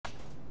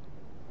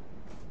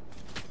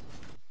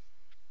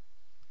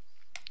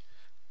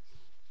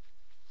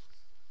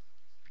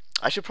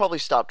I should probably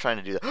stop trying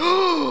to do that.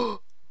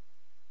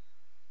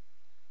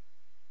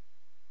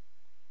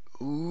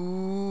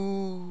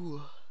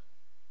 Ooh.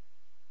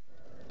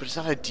 But it's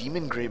not a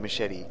demon grade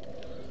machete.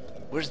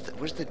 Where's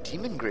the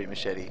demon grade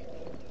machete?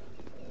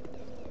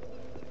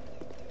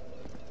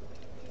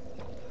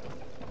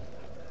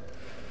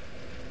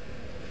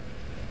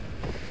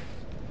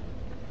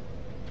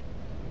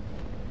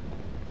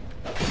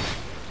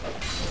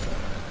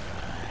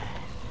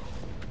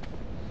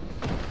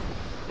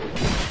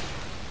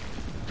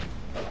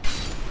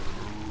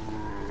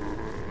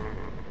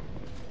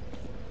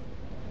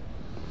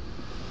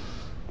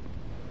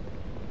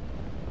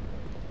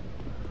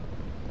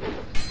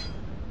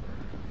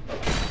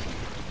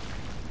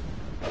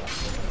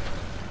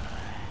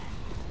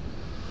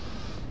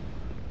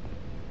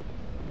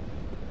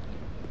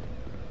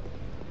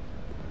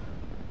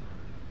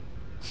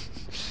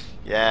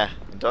 Yeah,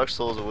 in Dark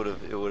Souls it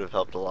would have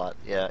helped a lot.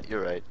 Yeah,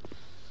 you're right.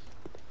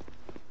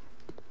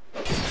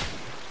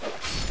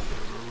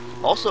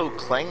 Also,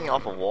 clanging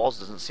off of walls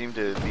doesn't seem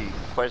to be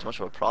quite as much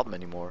of a problem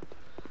anymore.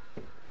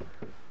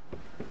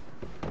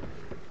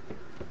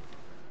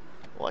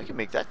 Well, I can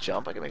make that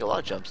jump. I can make a lot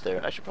of jumps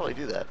there. I should probably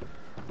do that.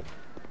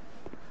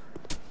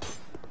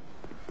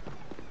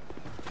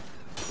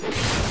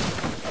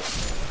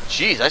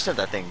 Jeez, I sent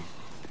that thing.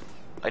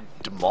 I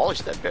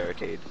demolished that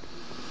barricade.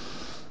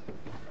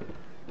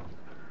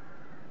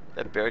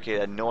 That barricade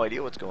had no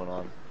idea what's going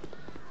on.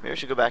 Maybe I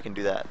should go back and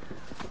do that.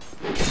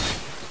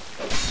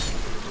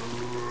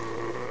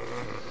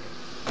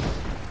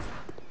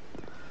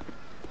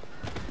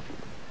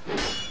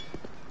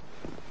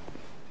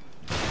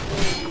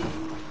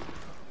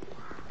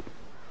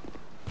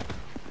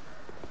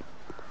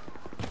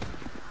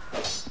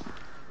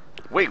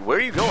 Wait, where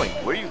are you going?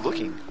 Where are you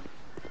looking?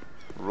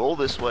 Roll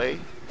this way.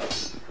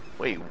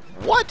 Wait,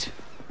 what?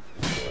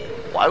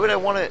 Why would I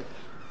want to...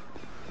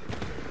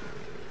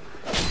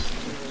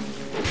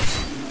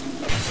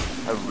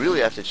 I really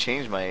have to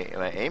change my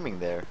aiming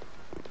there.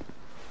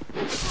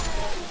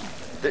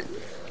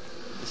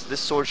 This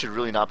sword should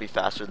really not be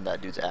faster than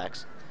that dude's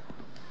axe.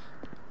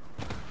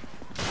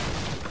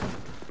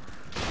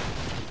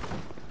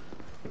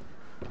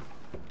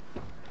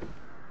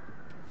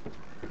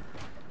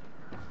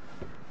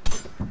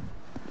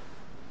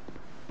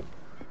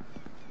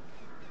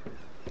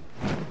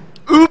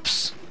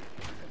 Oops!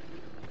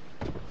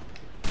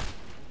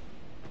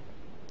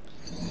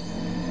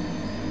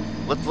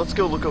 Let's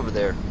go look over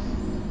there.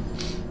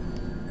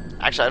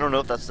 Actually, I don't know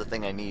if that's the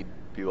thing I need,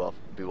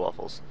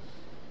 B-Waffles.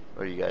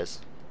 Or you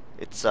guys.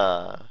 It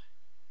sounds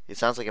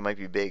like it might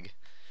be big,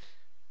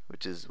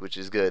 which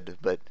is good,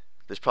 but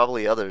there's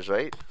probably others,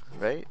 right?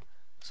 Right?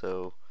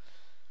 So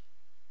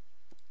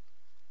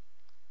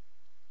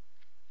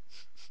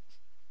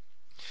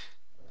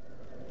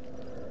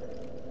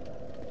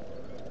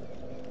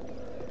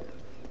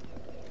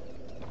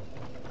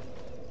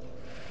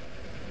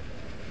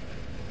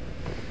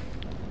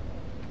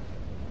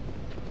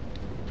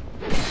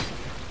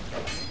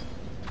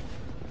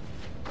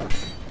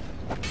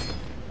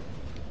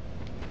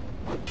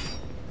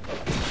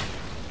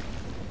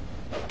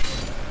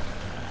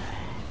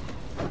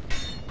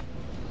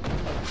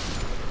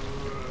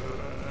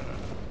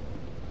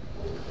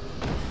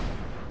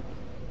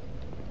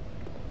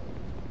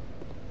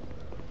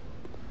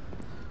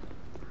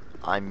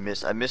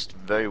I missed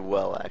very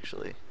well,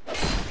 actually.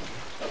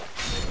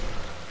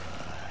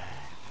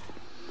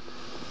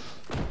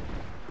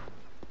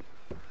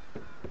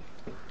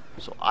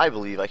 So I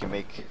believe I can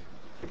make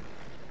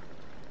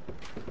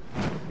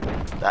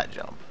that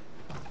jump.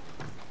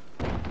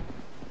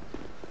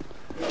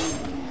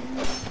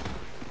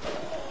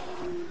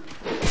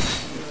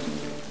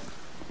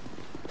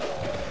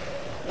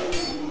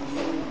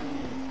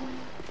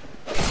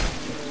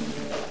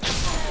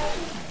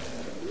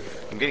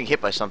 I'm getting hit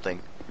by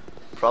something.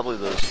 Probably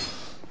those.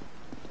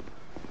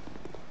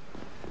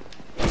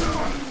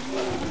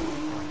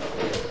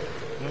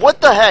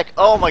 What the heck?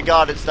 Oh my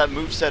god, it's that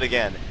moveset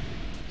again.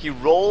 He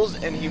rolls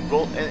and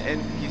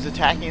and he's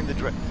attacking in the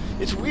direction.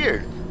 It's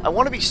weird. I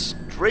want to be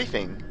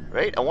strafing,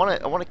 right? I want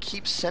to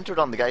keep centered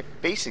on the guy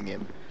facing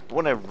him. But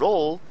when I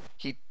roll,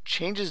 he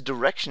changes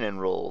direction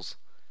and rolls.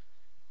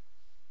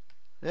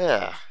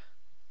 Yeah.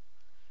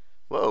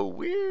 Whoa,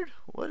 weird.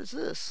 What is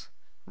this?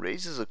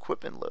 Raises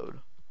equipment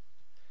load.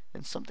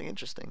 And something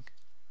interesting.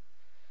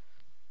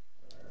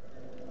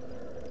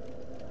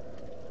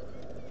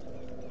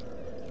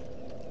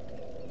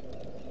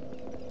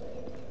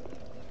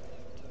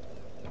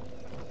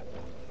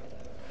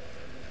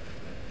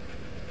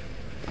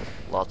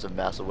 Lots of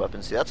massive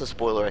weapons. See, that's a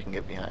spoiler I can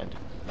get behind.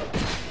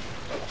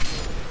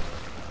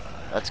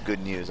 That's good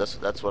news.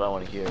 That's what I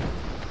want to hear.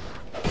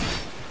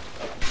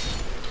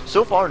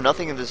 So far,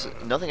 nothing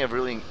I've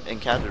really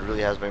encountered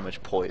really has very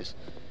much poise,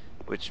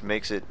 which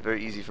makes it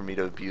very easy for me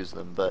to abuse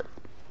them. But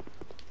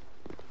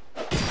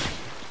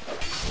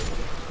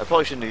I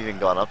probably shouldn't have even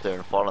gone up there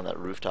and fought on that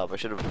rooftop. I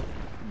should have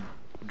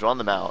drawn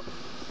them out,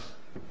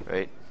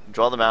 right?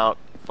 Draw them out,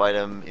 fight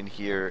them in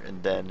here,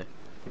 and then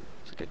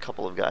there's like a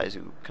couple of guys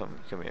who come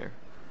here.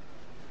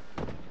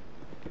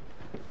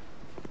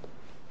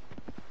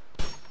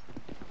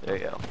 There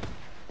you go.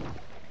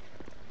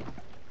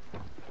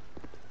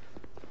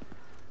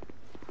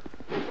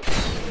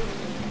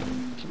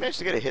 Did you manage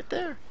to get a hit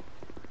there?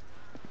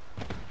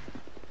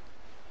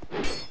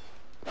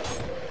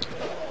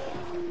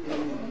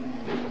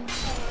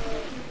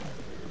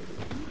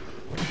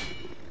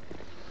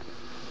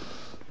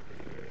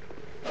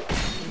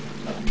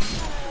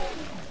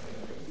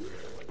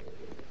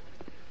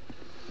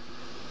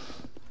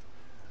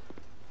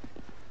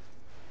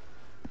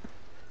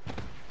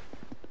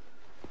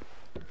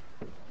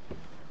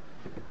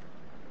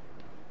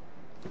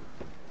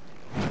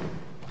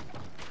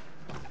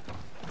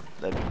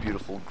 That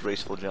beautiful,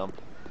 graceful jump.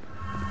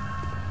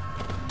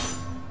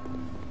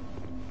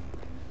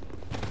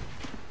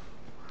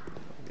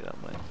 Get out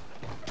my...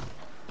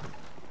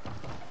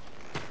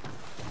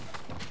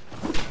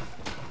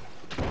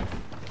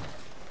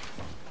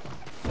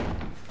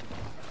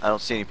 I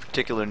don't see any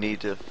particular need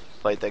to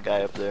fight that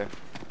guy up there.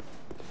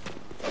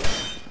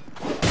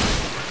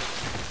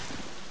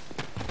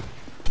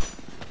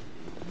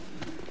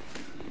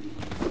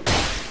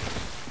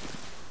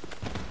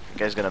 That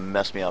guy's gonna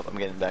mess me up. I'm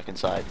getting back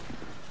inside.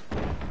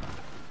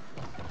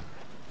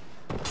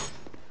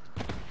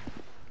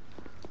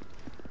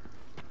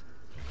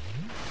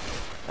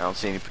 I don't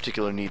see any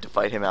particular need to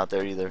fight him out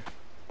there either.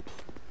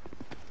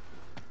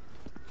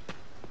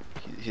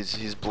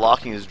 His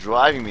blocking is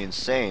driving me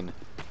insane.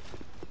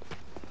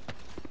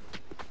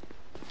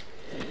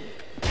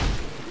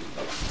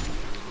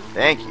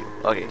 Thank you.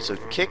 Okay, so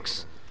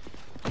kicks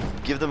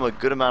give them a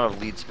good amount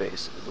of lead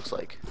space, it looks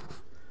like.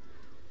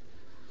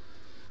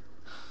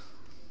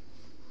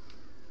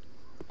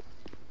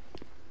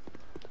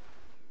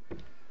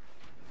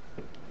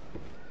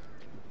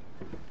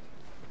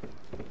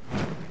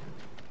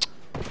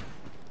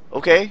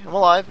 Okay, I'm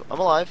alive. I'm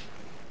alive.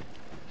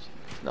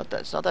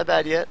 It's not that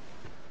bad yet.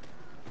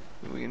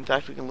 In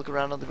fact, we can look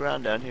around on the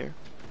ground down here.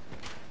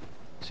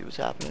 See what's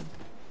happening.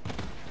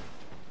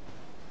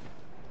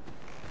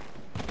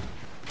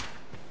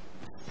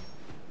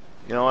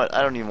 You know what?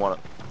 I don't even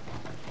want to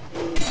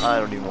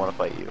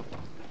fight you.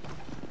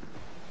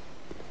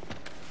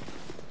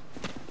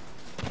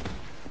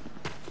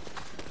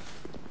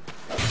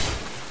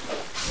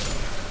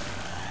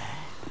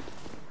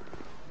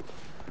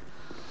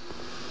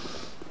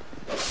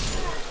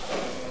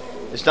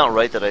 It's not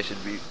right that I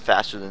should be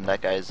faster than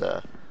that guy's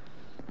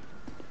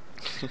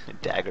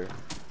dagger.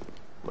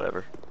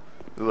 Whatever.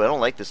 Ooh, I don't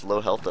like this low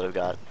health that I've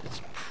got.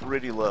 It's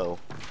pretty low.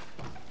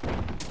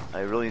 I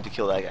really need to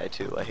kill that guy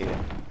too. I hate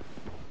him.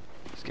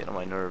 He's getting on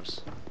my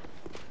nerves.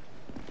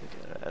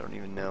 I don't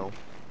even know.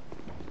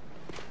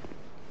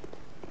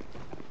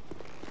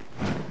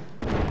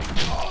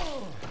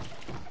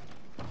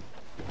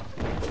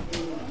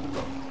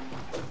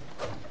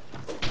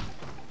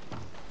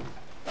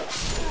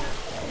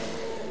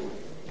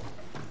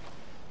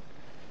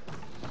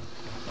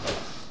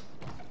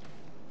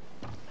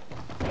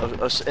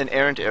 An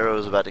errant arrow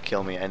is about to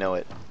kill me. I know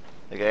it.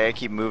 Like, I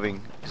keep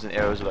moving because an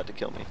arrow is about to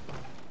kill me.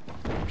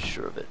 I'm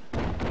sure of it.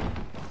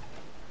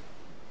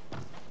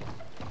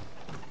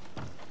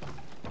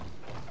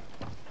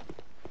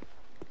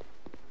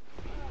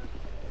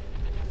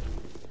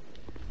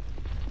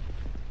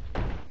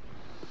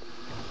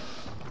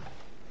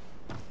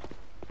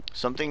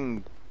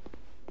 Something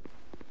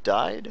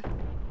died?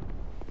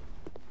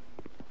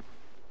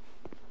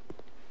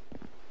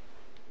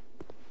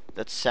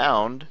 That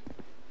sound.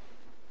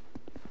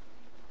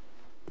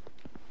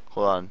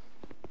 Hold on.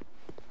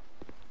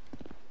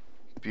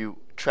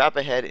 Trap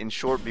ahead, in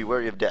short, be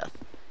wary of death.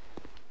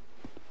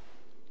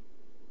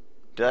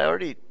 Did I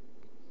already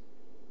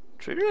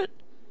trigger it?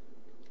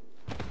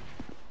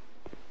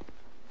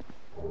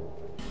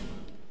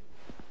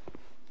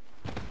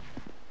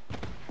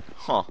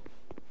 Huh.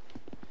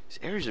 These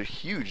areas are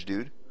huge,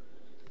 dude.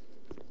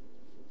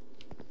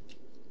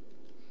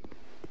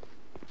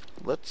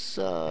 Let's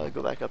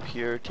go back up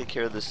here, take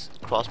care of this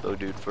crossbow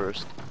dude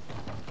first.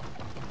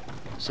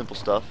 Simple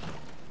stuff,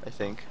 I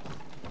think.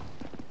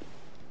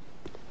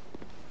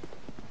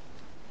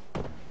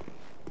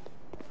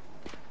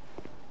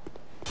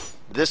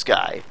 This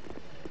guy.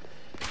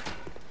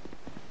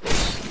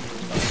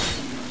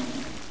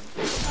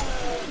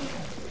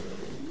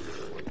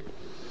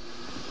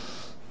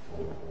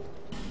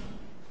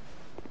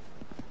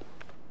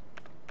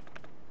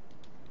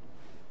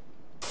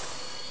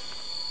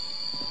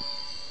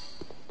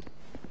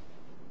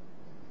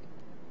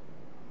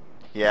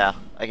 Yeah,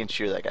 I can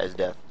cheer that guy's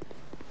death.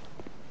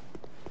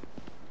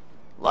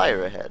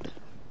 Liar ahead.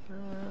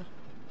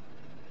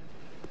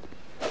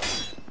 What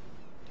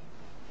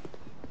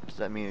does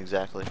that mean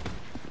exactly?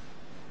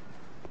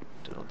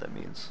 Don't know what that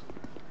means.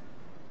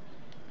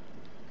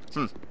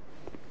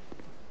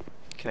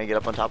 Can I get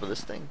up on top of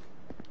this thing?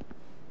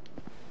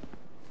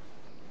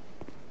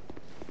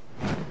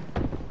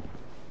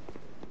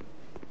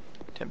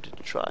 Tempted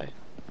to try.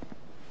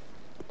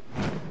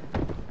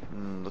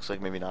 Looks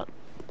like maybe not.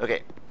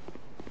 Okay.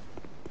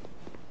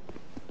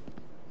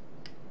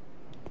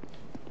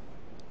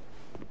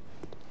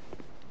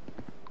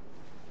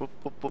 Whoop,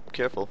 whoop, whoop,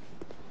 careful.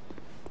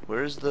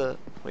 Where's the...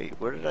 Wait,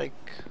 where did I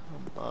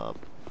come up?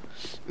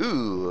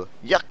 Ooh,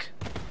 yuck!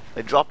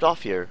 I dropped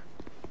off here.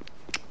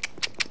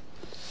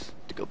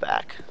 To go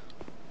back.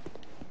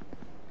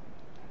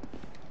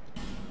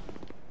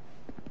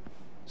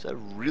 Is that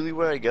really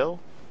where I go?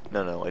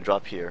 No, I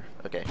drop here.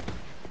 Okay,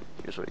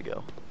 here's where you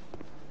go.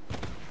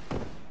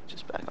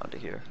 Just back onto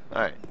here.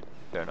 Alright,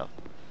 fair enough.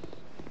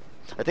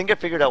 I think I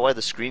figured out why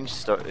the screen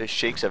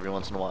shakes every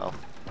once in a while.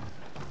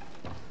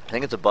 I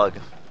think it's a bug.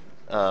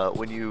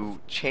 When you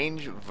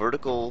change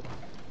vertical...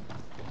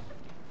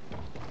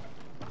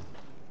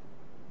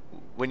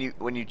 When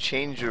you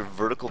change your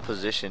vertical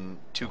position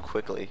too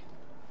quickly,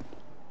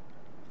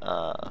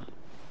 I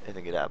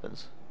think it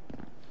happens.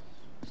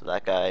 So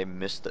that guy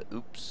missed the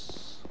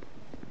oops.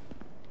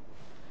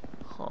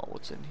 Huh,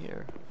 what's in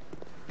here?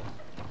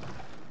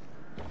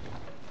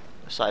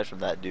 Aside from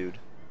that dude.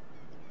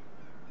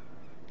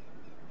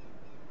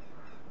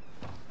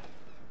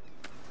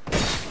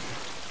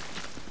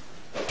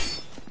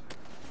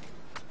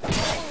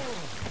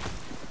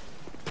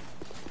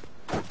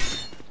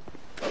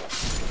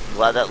 I'm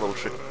glad that little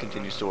trick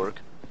continues to work.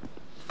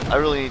 I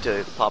really need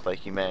to pop a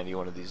humanity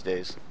one of these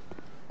days.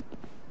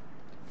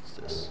 What's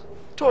this?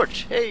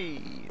 Torch! Hey!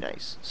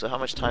 Nice. So how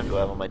much time do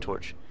I have on my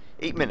torch?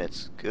 8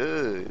 minutes.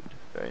 Good.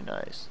 Very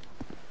nice.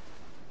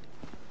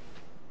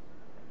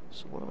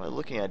 So what am I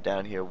looking at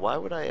down here? Why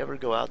would I ever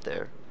go out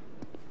there?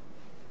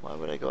 Why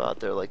would I go out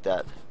there like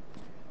that?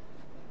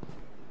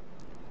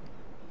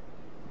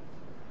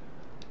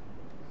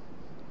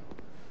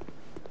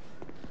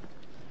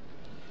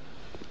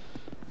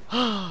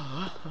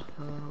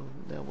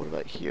 Now what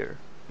about here?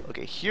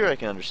 Okay, here I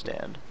can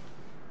understand.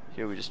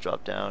 Here we just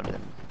drop down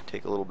and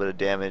take a little bit of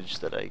damage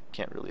that I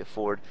can't really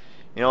afford.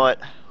 You know what?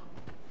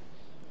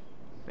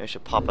 Maybe I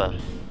should pop a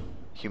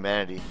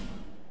humanity.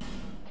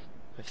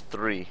 I have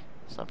 3.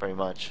 It's not very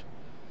much.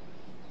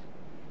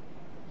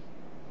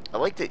 I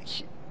like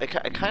that. I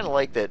kind of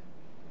like that.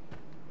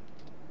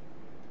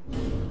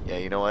 Yeah,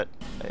 you know what?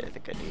 I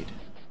think I need.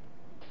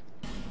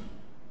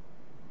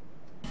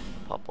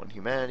 Pop 1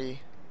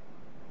 humanity.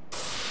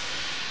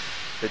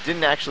 That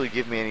didn't actually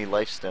give me any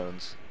life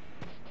stones,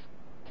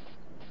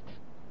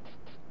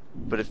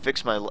 but it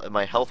fixed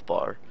my health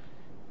bar,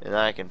 and then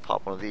I can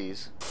pop one of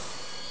these.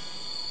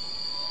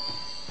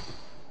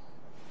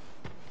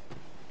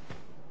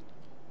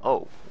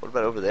 Oh, what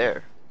about over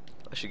there?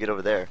 I should get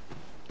over there.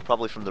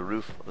 Probably from the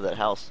roof of that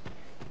house.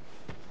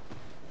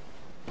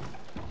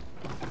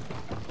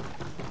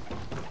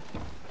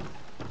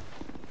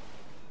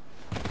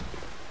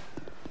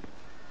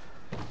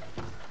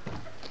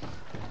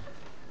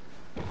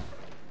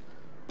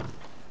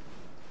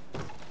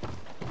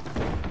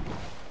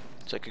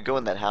 So I could go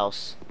in that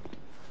house.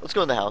 Let's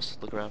go in the house.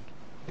 Look around.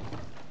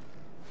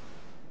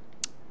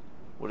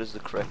 What is the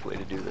correct way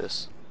to do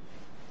this?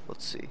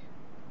 Let's see.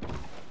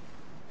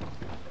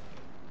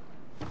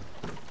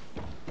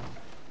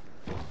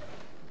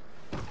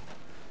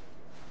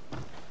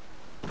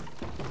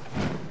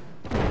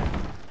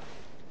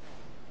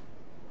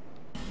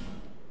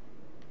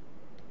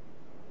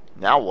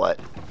 Now what?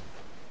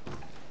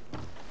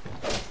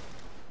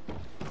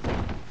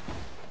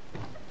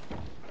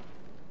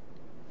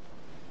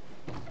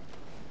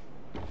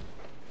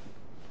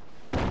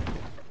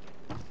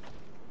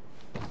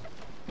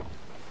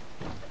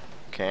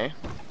 Okay.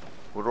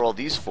 What are all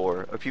these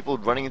for? Are people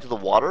running into the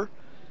water?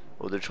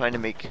 Or they're trying to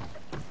make...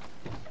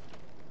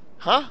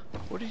 Huh?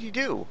 What did he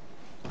do?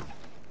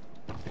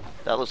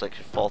 That looks like it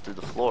should fall through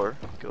the floor.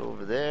 Go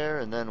over there,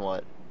 and then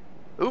what?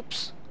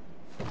 Oops!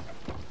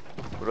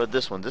 What about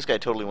this one? This guy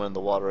totally went in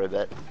the water, I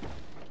bet.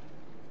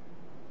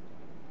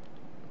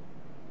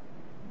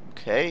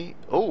 Okay.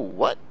 Oh,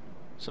 what?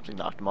 Something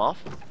knocked him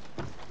off.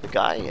 The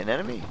guy, an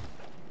enemy.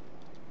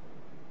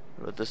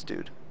 What about this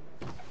dude?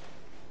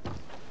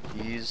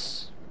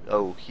 He's...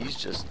 Oh, he's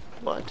just...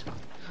 What?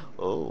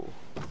 Oh.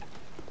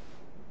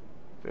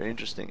 Very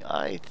interesting.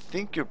 I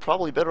think you're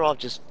probably better off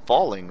just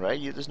falling,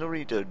 right? There's no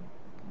need to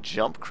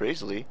jump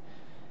crazily.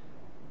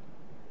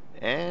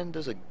 And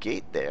there's a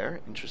gate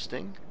there.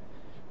 Interesting.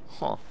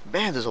 Huh.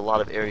 Man, there's a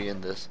lot of area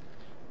in this.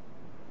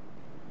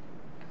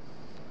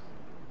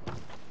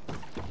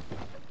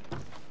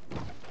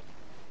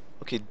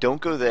 Okay,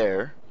 don't go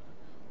there.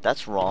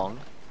 That's wrong.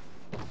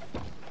 You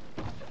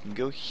can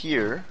go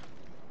here.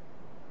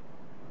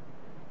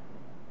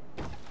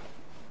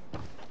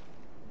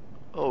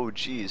 Oh,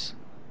 jeez.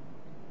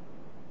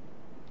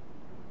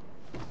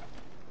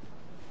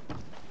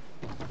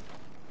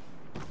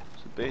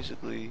 So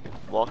basically,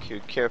 walk here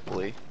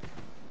carefully.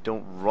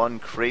 Don't run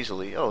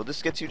crazily. Oh,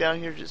 this gets you down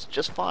here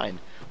just fine.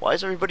 Why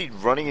is everybody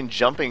running and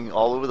jumping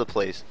all over the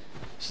place?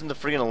 This isn't the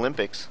friggin'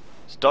 Olympics.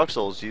 It's Dark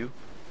Souls, you.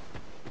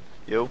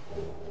 Yo.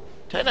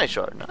 Titanite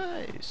shard.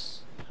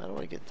 Nice. How do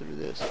I get through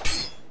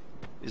this?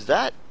 Is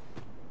that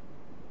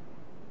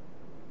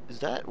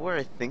where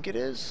I think it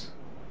is?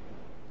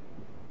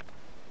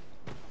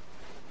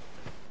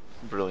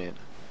 Brilliant.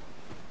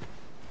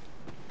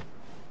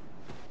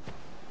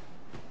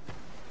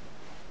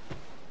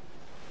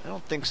 I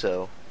don't think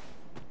so.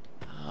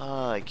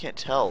 I can't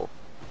tell.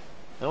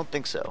 I don't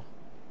think so.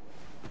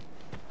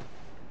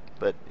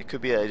 but it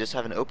could be I just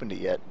haven't opened it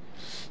yet.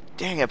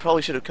 Dang, I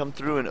probably should have come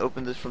through and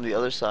opened this from the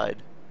other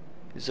side.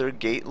 Is there a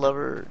gate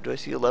lever? Do I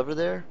see a lever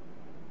there?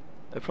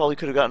 I probably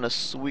could have gotten a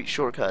sweet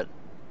shortcut.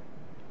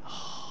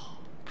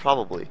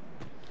 Probably.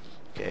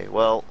 Okay,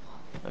 well,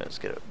 alright, let's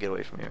get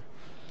away from here.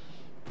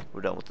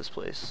 We're done with this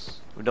place.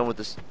 We're done with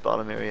this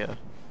bottom area.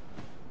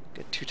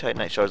 Get 2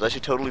 titanite shards. I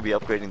should totally be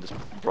upgrading this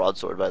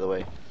broadsword, by the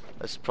way.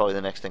 That's probably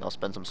the next thing I'll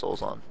spend some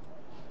souls on.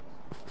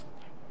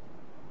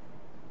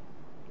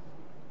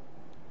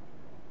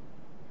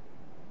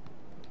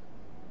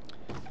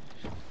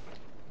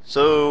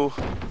 So,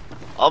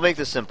 I'll make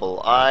this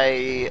simple.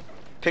 I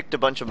picked a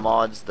bunch of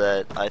mods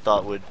that I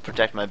thought would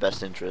protect my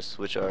best interests,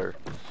 which are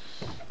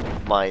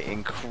my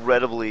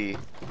incredibly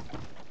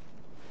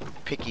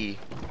picky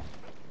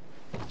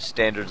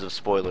standards of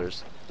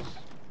spoilers.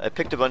 I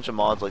picked a bunch of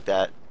mods like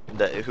that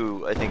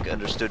who I think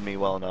understood me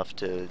well enough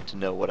to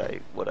know what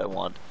I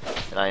want,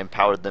 and I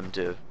empowered them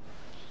to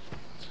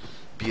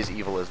be as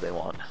evil as they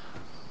want.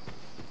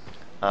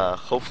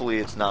 Hopefully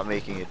it's not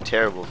making it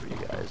terrible for you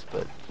guys,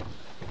 but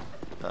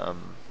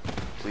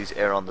please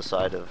err on the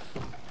side of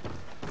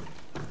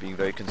being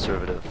very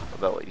conservative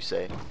about what you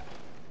say.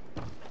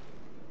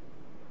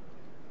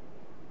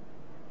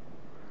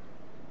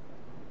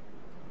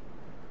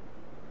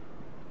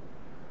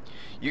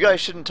 You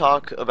guys shouldn't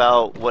talk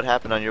about what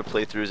happened on your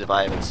playthroughs if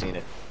I haven't seen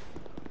it.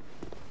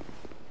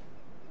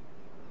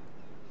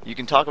 You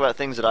can talk about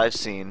things that I've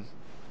seen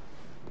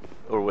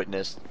or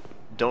witnessed.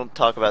 Don't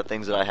talk about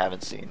things that I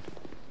haven't seen.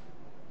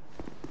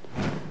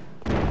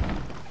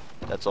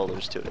 That's all there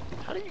is to it.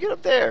 How do you get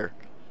up there?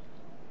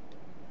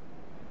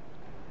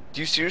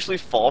 Do you seriously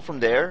fall from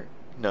there?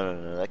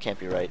 No, that can't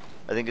be right.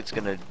 I think it's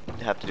gonna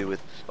have to do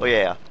with... Oh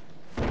yeah.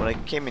 When I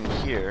came in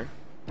here,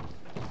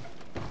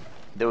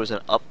 there was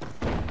an up...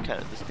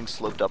 kind of, this thing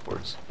sloped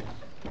upwards.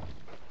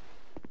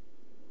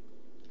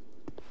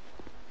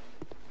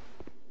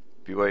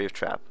 Be wary of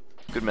trap.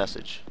 Good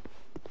message.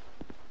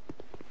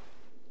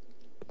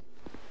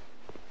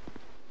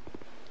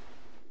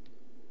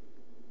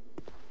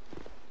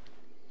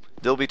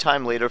 There'll be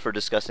time later for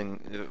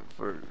discussing,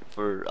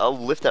 I'll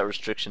lift that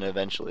restriction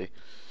eventually.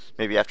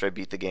 Maybe after I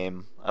beat the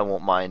game. I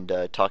won't mind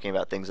talking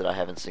about things that I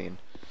haven't seen.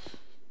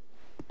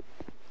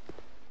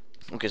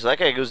 Okay, so that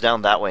guy goes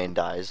down that way and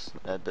dies.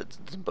 That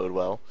doesn't bode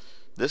well.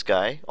 This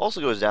guy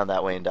also goes down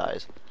that way and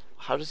dies.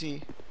 How does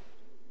he...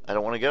 I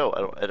don't want to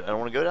go. I don't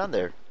want to go down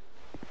there.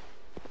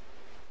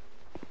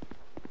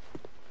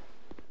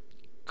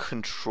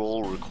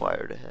 Control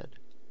required ahead.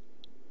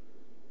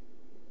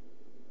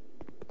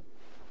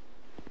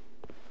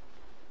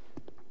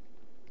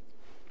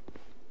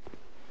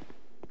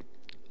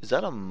 Is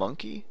that a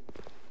monkey?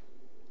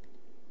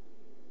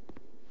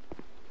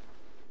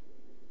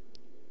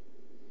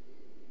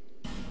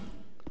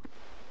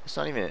 It's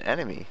not even an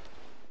enemy.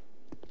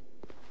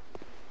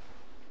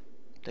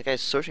 That guy's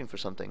searching for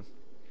something.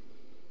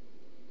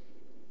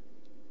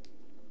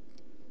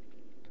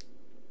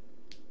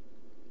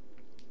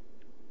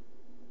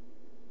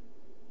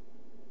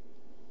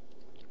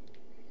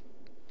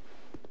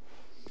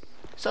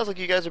 Sounds like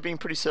you guys are being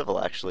pretty civil,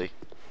 actually.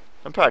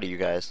 I'm proud of you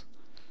guys.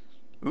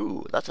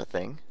 Ooh, that's a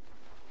thing.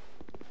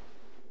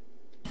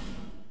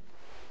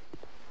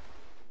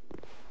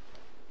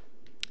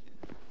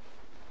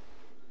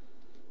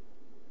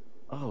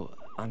 Oh,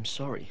 I'm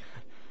sorry.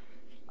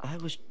 I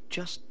was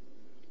just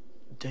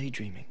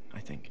daydreaming,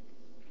 I think.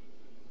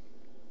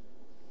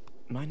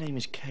 My name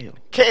is Cale.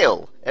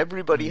 Cale!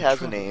 Everybody has a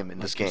Travel, name in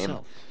this like game.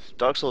 yourself.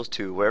 Dark Souls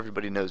 2, where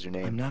everybody knows your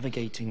I'm name.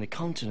 navigating the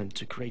continent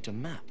to create a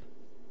map.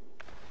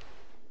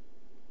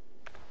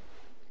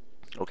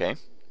 Okay.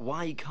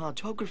 Why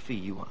cartography,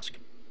 you ask?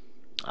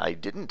 I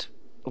didn't.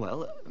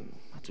 Well,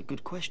 that's a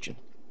good question.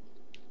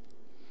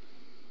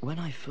 When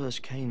I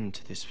first came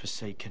to this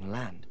forsaken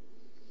land,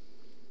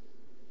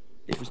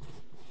 it was...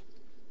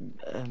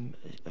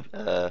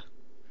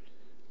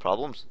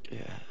 Problems?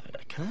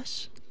 a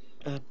curse?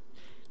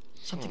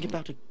 Something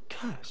about a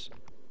curse.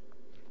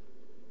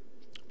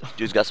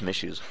 Dude's got some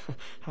issues.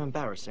 How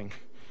embarrassing.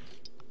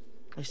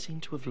 I seem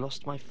to have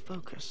lost my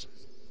focus.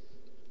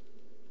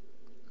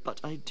 But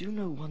I do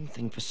know one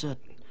thing for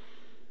certain.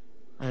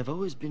 I have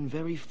always been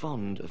very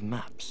fond of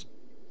maps.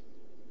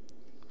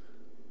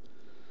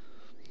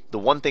 The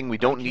one thing we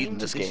don't I need came in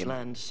this to this game.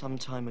 land some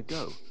time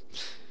ago.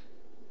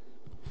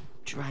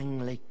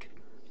 Drang Lake,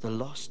 the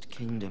Lost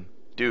Kingdom.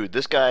 Dude,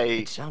 this guy...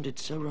 It sounded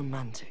so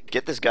romantic.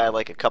 Get this guy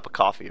like a cup of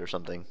coffee or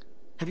something.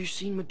 Have you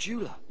seen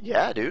Majula?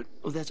 Yeah, dude.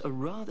 Oh, there's a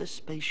rather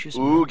spacious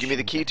Ooh, give me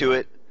the mansion key there. to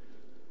it.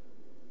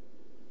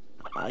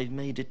 I've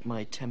made it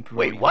my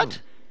temporary Wait, what?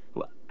 home.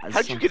 Well, as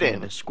How'd you get something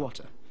in? of a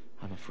squatter,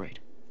 I'm afraid.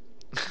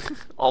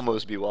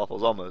 Almost be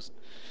waffles, almost.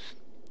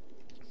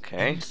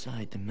 Okay.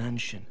 Inside the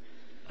mansion,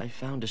 I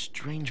found a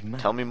strange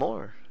map. Tell me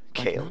more,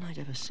 like Cale. none I'd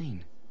ever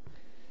seen.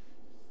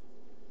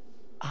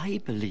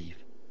 I believe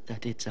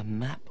that it's a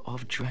map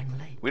of Drang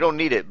Lake. We don't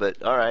need it,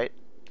 but alright.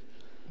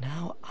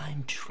 Now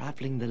I'm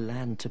traveling the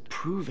land to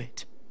prove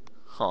it.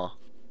 Huh.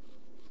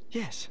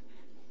 Yes,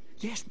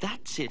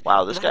 that's it.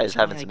 Wow, this guy That's is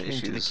having why some I came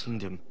to the issues.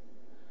 kingdom.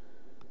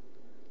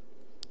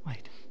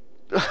 Wait.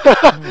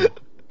 No.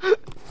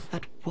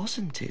 That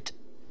wasn't it.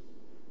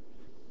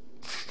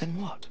 Then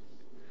what?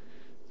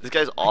 This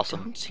guy's I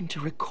awesome. don't seem to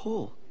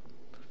recall.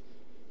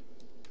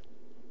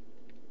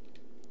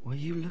 Were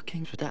you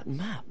looking for that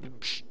map?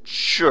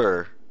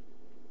 Sure.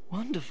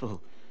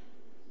 Wonderful.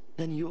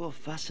 Then you're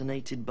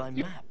fascinated by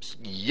maps.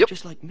 Yep.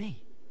 Just like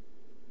me.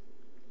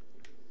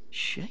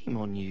 Shame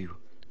on you.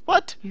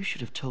 What? You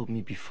should have told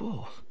me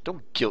before.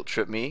 Don't guilt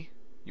trip me,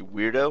 you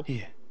weirdo.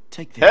 Here,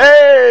 take this.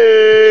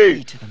 Hey!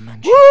 Key to the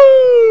mansion.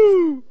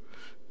 Woo!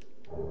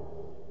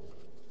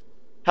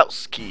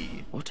 House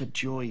key. What a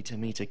joy to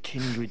meet a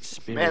kindred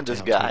spirit. Man, this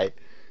out guy. here.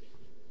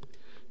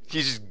 He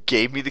just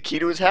gave me the key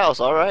to his house.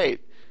 All right.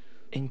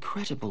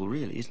 Incredible,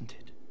 really, isn't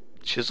it?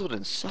 Chiseled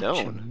in Such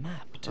stone. a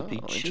map to Oh, be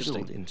chiseled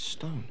interesting. in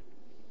stone.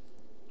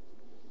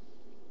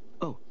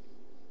 Oh,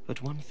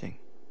 but one thing.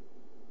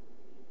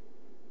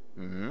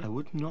 Mm-hmm. I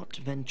would not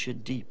venture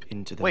deep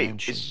into the Wait,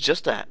 mansion. it's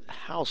just a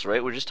house,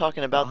 right? We're just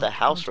talking about I the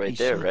house can't right be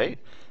there, certain, right?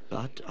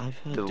 But I've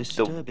heard The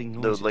disturbing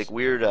noises. like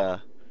weird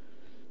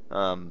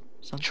Something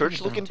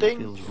church-looking about it thing.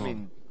 feels I wrong.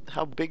 mean,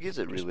 how big is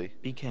it Just really?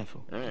 be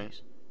careful, All right.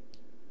 please.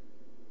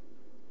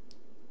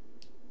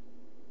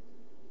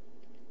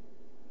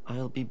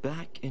 I'll be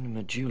back in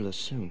Majula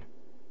soon.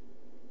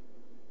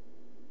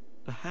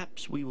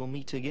 Perhaps we will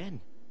meet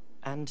again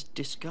and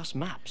discuss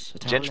maps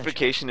at our leisure.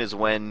 Gentrification is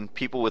when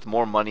people with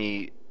more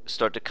money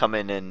start to come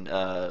in and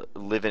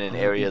live in an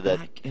I'll area be that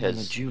back in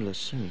has Majula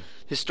soon.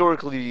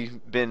 historically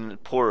been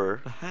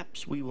poorer,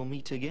 Perhaps we will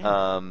meet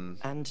again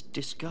and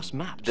discuss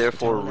maps.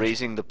 therefore at our leisure.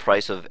 raising the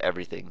price of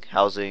everything: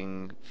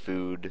 housing,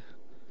 food,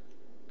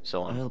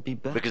 so on, I'll be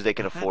back. because they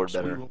can afford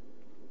Perhaps we better. will-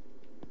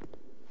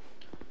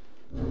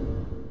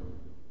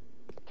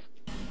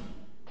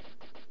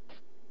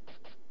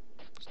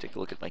 Let's take a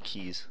look at my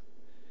keys.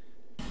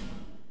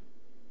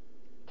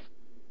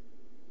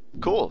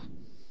 Cool.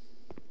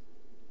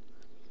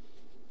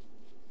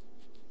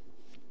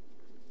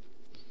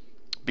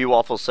 B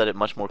Waffles said it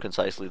much more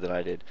concisely than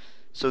I did.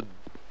 So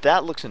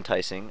that looks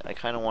enticing. I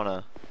kind of want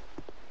to.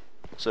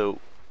 So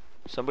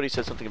somebody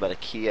said something about a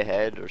key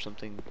ahead or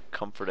something.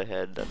 Comfort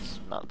ahead. That's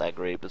not that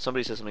great. But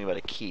somebody said something about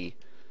a key.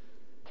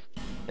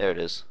 There it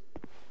is.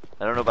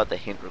 I don't know about the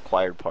hint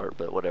required part,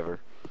 but whatever.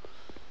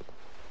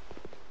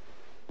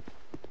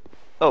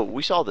 Oh,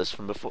 we saw this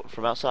from before,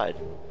 from outside.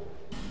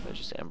 There's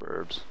just amber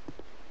herbs.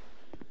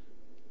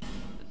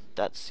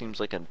 That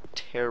seems like a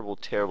terrible,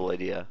 terrible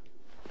idea.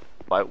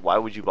 Why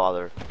would you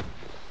bother?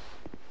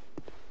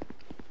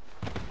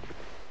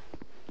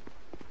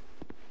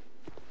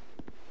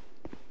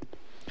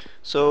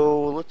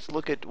 So let's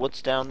look at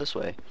what's down this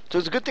way. So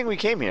it's a good thing we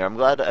came here. I'm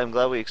glad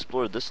we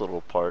explored this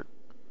little part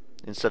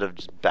instead of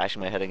just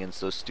bashing my head against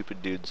those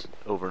stupid dudes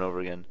over and over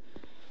again.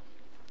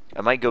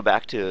 I might go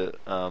back to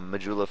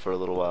Majula for a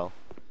little while.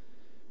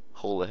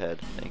 Hole ahead.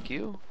 Thank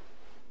you.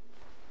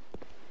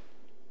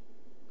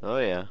 Oh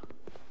yeah.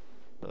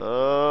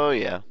 Oh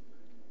yeah.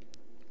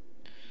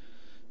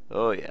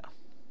 Oh yeah.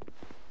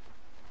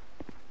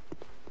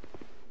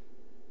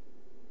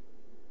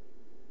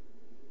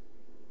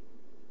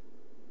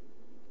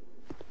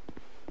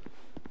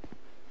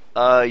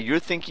 You're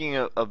thinking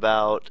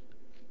about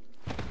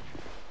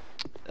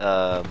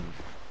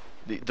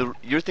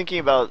you're thinking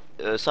about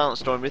Silent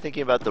Storm. You're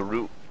thinking about the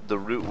root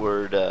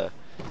word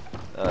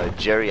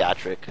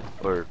geriatric,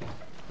 or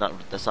not.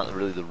 That's not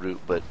really the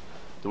root, but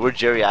the word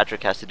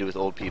geriatric has to do with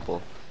old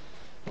people.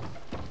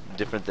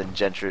 Different than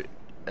gentry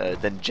or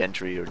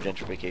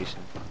gentrification.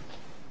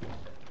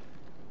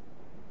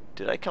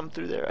 Did I come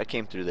through there? I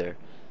came through there.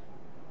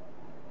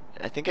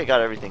 I think I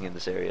got everything in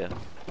this area.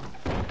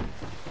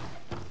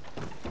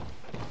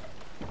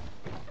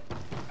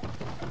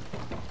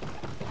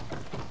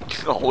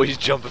 Always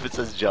jump if it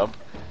says jump.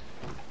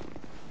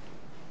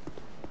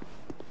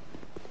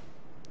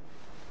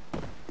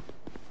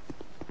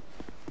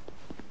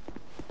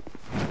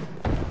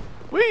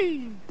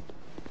 Whee!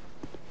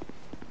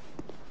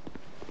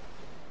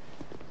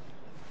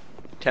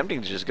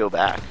 Tempting to just go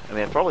back. I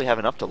mean, I probably have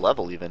enough to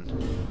level even.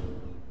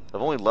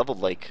 I've only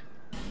leveled like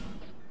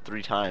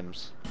 3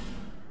 times.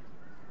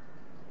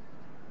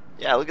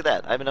 Yeah, look at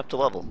that. I have enough to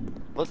level.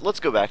 Let's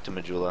go back to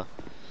Majula.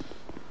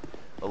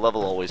 A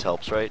level always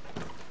helps, right?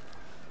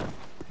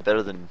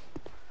 Better than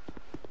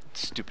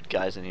stupid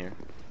guys in here.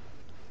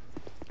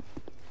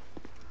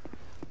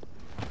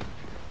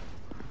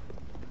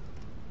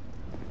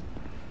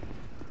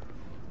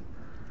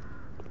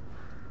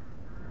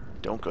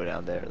 Don't go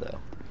down there, though.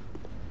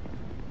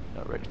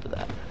 Not ready for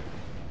that.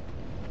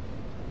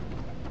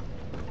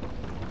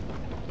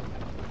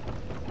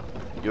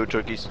 Yo,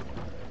 turkeys.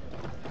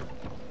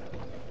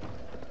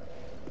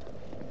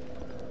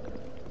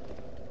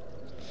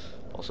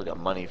 Also got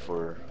money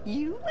for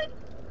you.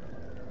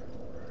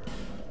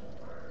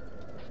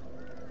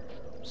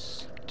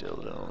 Still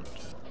don't.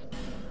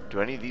 Do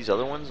any of these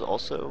other ones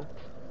also?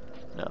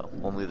 No,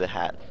 only the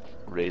hat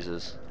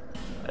raises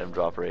item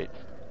drop rate.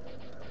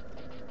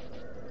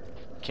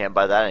 Can't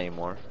buy that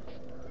anymore.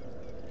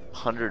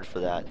 100 for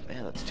that.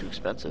 Man, that's too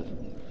expensive.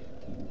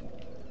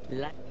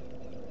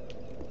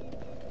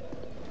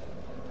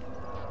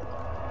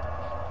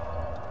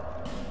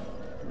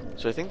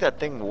 So I think that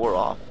thing wore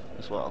off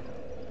as well.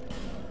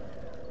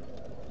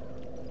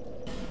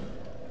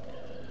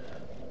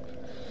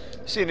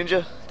 See you,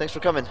 Ninja. Thanks for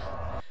coming.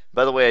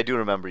 By the way, I do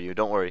remember you.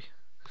 Don't worry.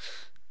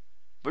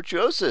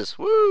 Virtuosis!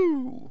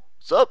 Woo!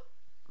 What's up?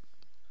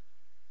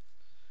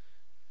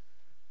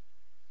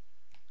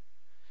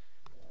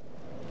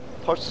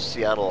 Parts of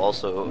Seattle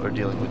also are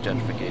dealing with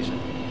gentrification.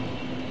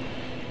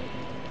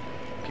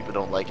 People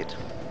don't like it.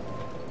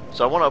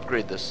 So I want to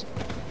upgrade this.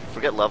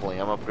 Forget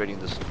leveling, I'm upgrading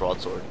this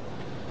broadsword.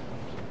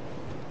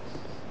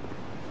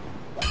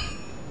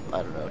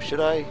 I don't know, should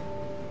I?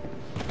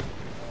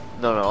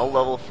 No, I'll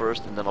level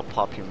first and then I'll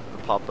pop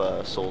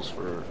souls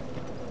for...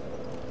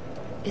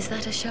 Is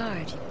that a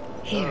shard?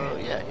 Here,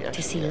 yeah,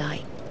 to see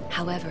light,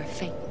 however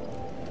faint.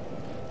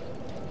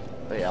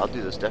 Oh yeah, I'll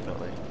do this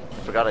definitely.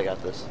 I forgot I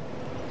got this.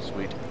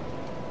 Sweet.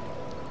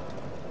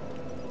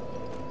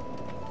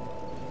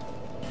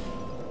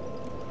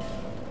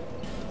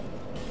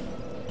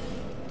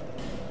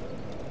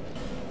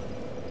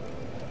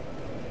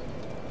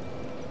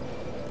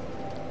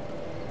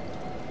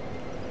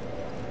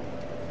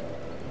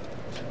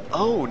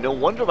 Oh, no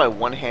wonder my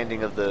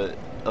one-handing of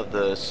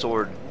the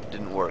sword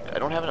didn't work. I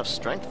don't have enough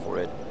strength for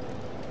it.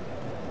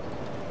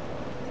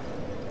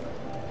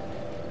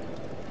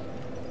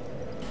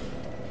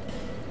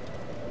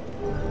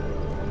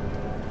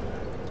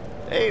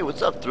 Hey,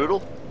 what's up,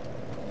 Thrudel?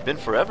 Been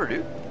forever,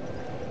 dude.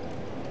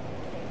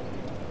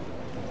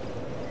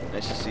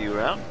 Nice to see you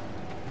around.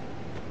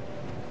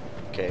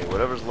 Okay,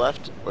 whatever's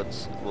left,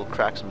 we'll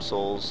crack some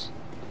souls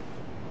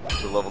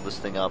to level this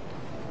thing up.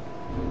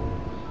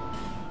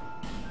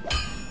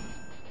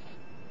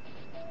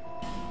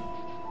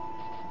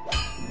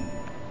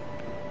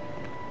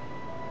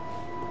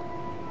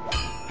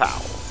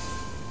 Pow.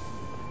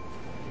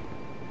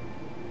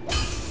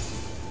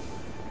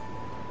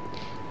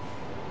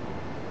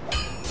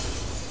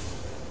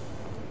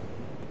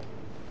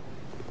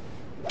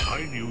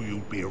 I knew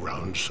you'd be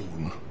around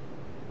soon.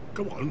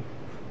 Go on,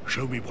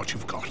 show me what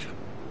you've got.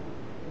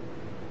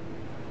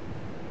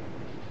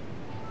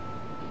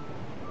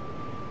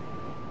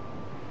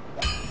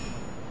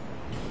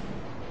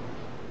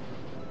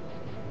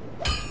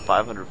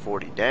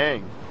 $540,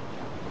 dang.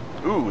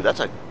 Ooh, that's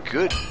a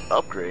good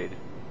upgrade.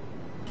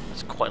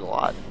 That's quite a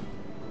lot.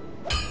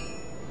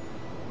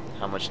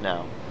 How much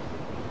now?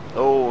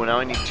 Oh, now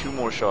I need 2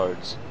 more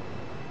shards.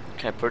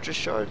 Can I purchase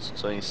shards?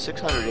 So I need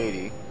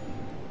 680.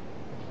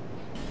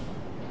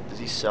 Does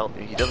he sell?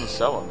 He doesn't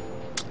sell them.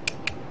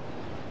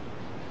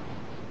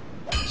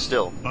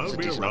 Still, it's I'll a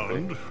be decent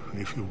around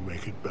upgrade. if you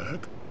make it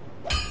back.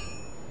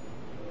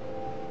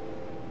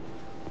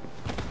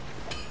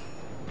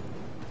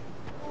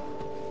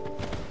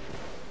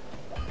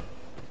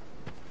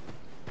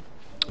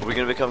 Are we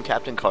gonna become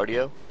Captain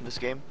Cardio in this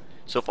game?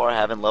 So far I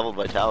haven't leveled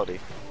Vitality.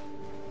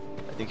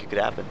 I think it could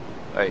happen.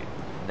 Alright,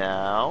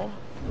 now...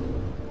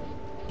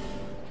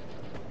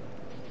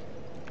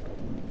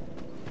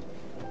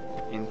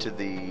 into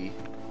the...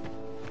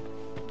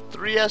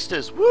 3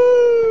 Estes!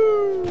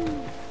 Woo!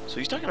 So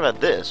he's talking about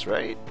this,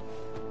 right?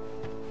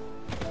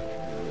 I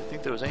didn't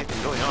think there was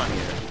anything going on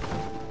here.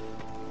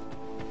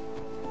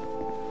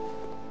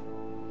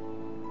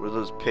 What are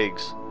those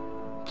pigs?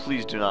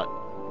 Please do not...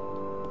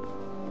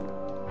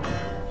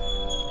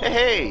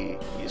 Hey,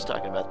 he's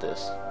talking about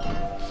this.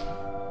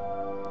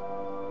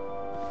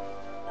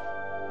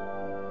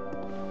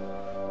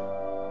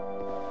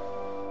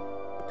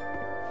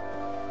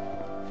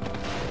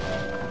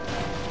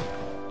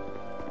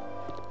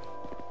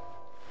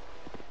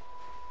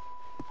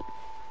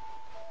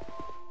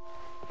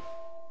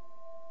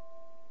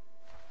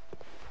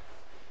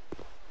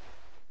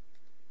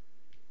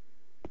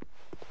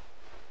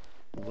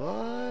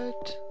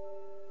 What?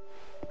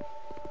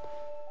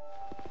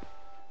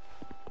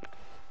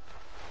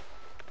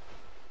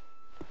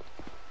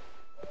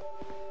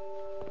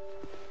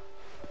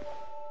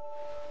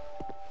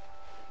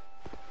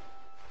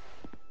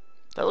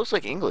 That looks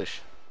like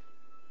English.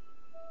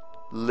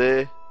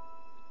 Le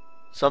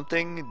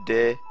something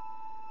de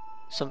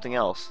something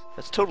else.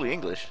 That's totally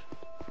English.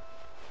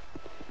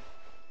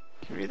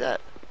 Can you read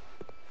that?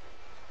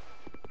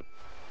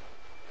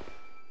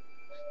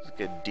 It's like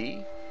a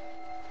D?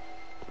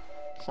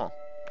 Huh.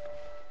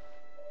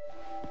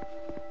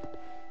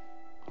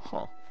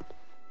 Huh.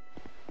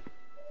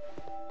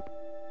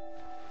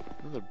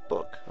 Another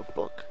book. A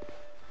book.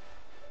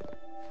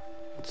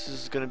 This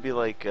is gonna be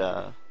like,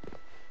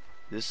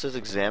 this says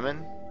examine?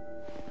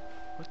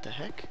 What the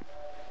heck?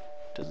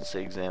 Doesn't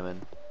say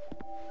examine.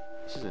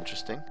 This is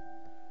interesting.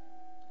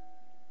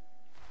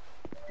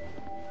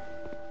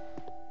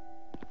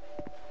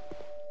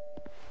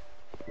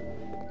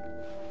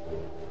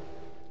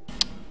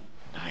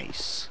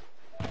 Nice.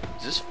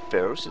 Is this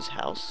Pharros'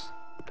 house?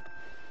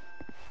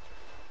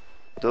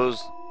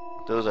 Those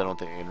I don't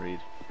think I can read.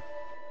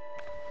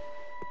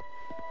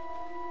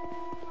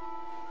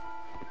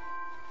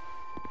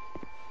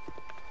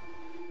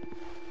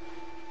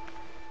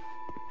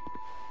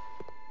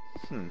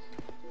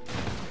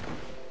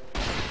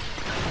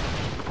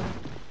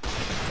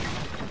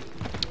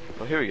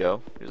 Oh, here we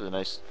go. Here's a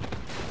nice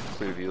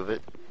clear view of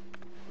it.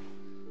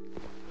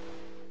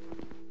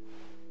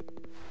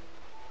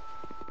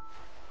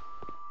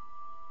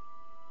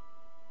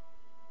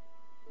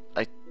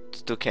 I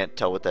still can't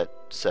tell what that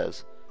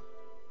says.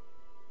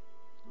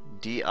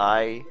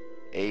 D-I-A-R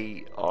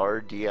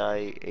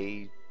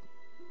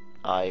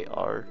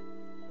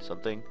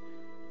something.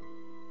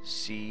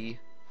 C.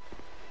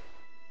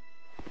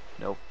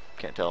 Nope,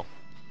 can't tell.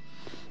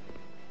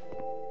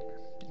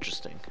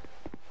 Interesting.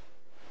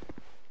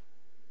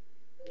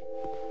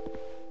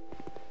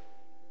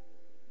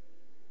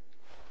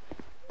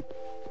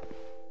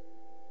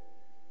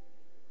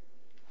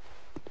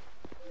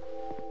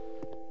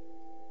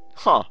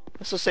 Huh,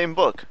 that's the same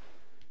book,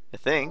 I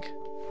think.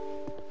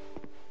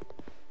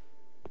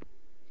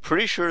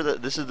 Pretty sure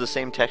that this is the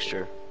same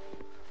texture.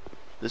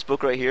 This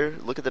book right here,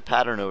 look at the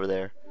pattern over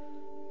there.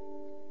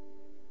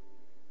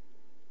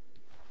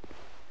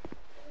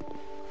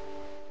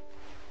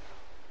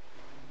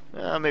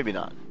 Maybe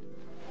not.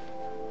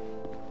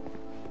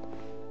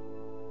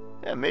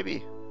 Yeah,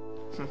 maybe.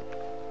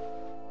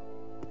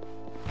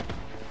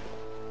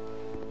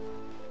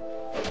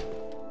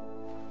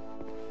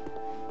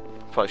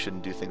 Probably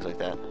shouldn't do things like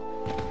that.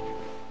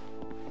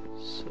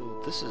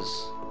 So this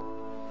is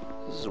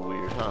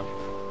weird, huh?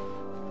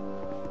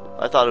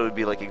 I thought it would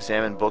be like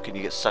examine book and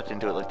you get sucked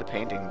into it like the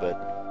painting, but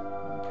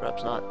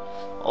perhaps not.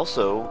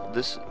 Also,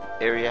 this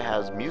area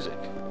has music.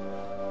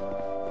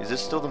 Is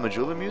this still the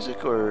Majula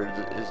music, or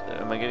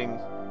am I getting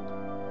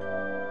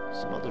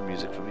some other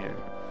music from here?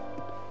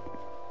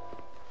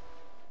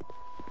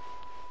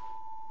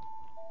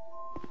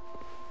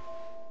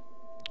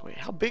 Wait,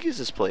 how big is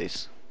this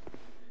place?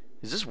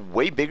 Is this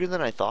way bigger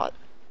than I thought?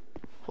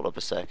 Hold up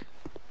a sec.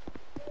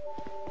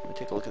 Let me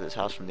take a look at this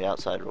house from the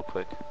outside real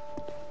quick.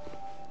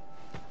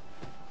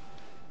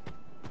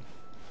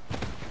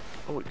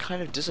 Oh, it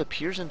kind of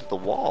disappears into the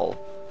wall.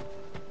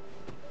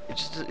 It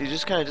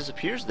just kind of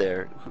disappears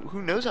there.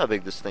 Who knows how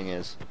big this thing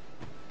is?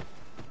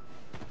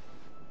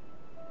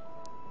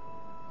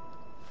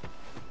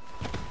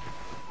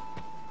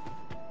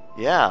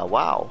 Yeah,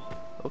 wow.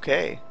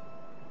 Okay.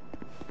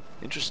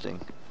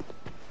 Interesting.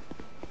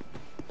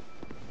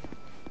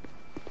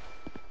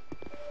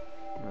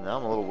 Now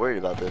I'm a little worried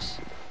about this.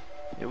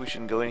 Maybe we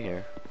shouldn't go in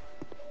here.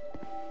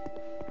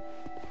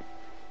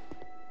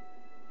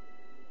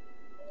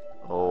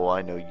 Oh,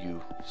 I know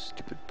you.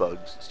 Stupid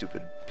bugs.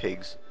 Stupid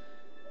pigs.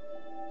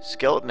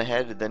 Skeleton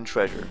ahead, then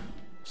treasure.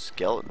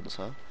 Skeletons,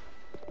 huh?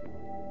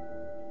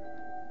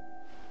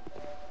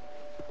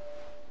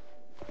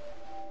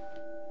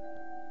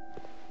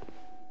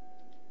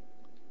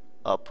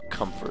 Up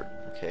comfort.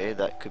 Okay,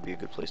 that could be a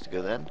good place to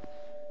go then.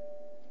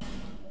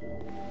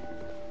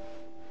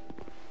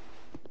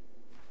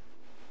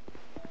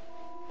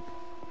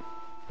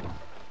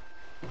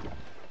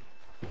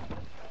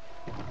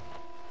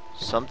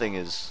 Something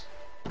is...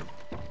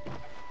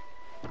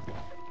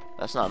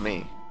 That's not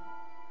me.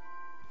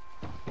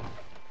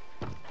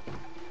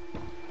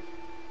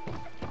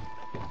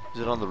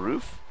 Is it on the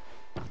roof?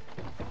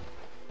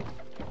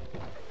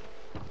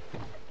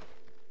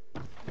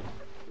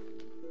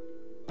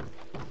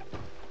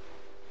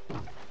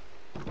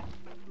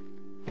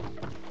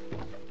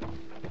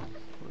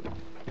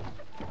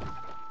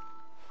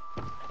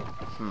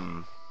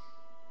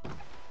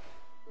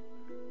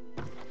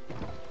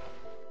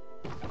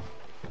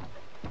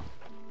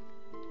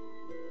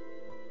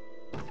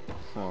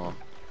 Huh.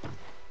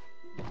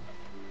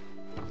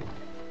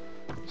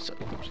 So,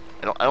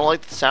 I don't like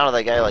the sound of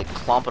that guy like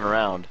clomping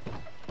around.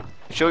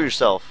 Show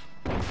yourself.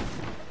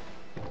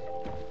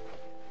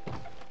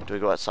 Do I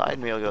go outside?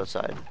 Maybe I'll go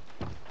outside.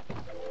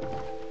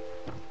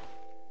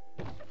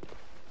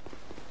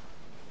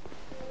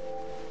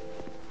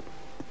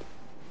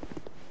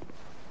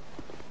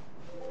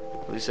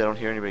 At least I don't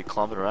hear anybody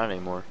clomping around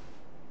anymore.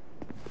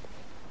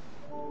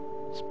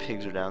 Those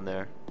pigs are down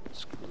there.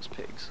 Screw those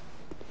pigs.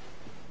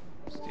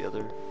 What's the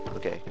other?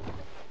 Okay.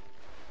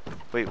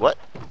 Wait, what?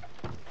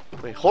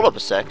 Wait, hold up a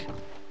sec.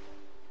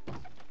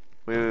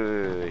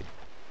 Wait.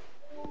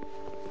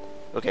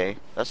 Okay,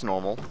 that's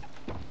normal.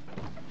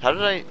 How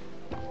did I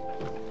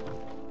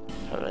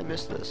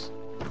miss this?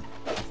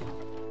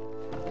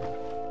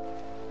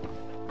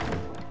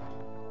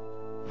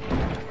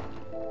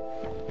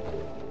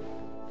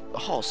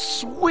 Oh,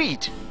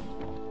 sweet!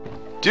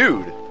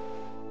 Dude!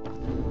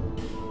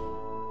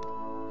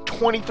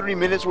 23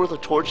 minutes worth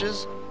of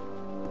torches?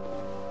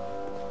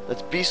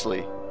 That's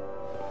beastly.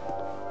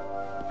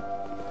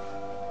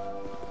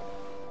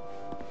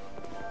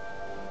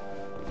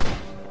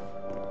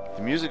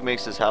 The music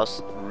makes this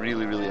house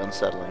really, really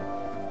unsettling.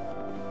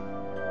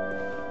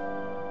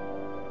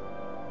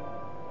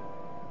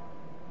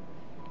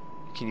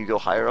 Can you go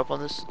higher up on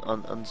this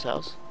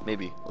house?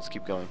 Maybe. Let's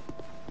keep going.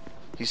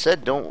 He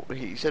said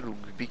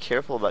be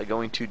careful about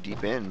going too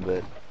deep in,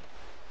 but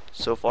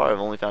so far I've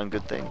only found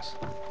good things.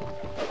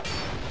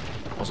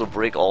 Also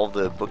break all of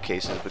the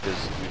bookcases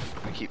because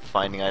we keep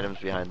finding items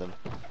behind them.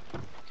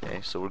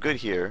 Okay, so we're good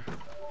here.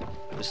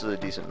 This is a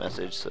decent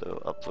message,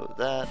 so upload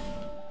that.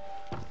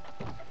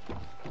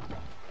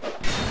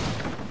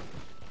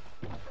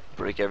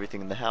 break everything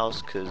in the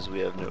house because we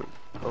have no...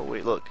 Oh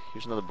wait, look,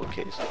 here's another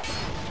bookcase.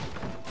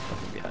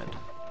 Nothing behind.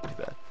 Too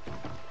bad.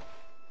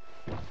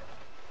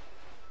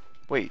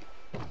 Wait.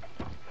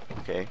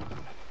 Okay.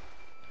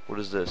 What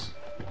is this?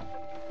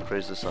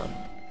 Praise the sun.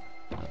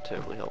 Not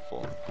terribly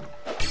helpful.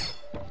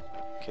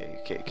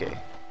 Okay.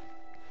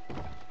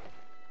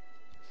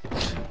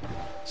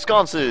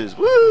 Sconces!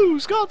 Woo!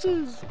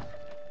 Sconces!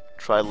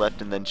 Try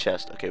left and then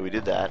chest. Okay, we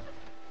did that.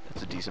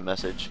 That's a decent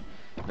message.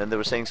 And then they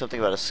were saying something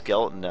about a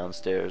skeleton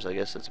downstairs. I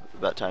guess it's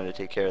about time to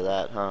take care of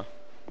that, huh?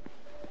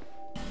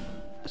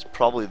 It's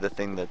probably the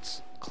thing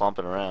that's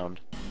clomping around.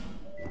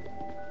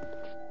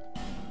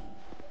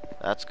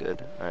 That's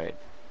good. Alright.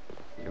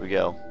 Here we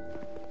go.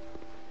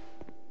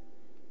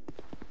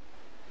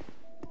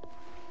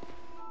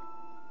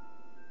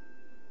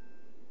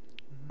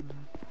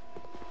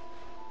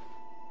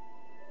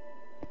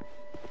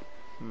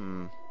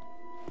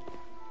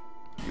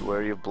 Be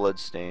wary of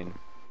bloodstain.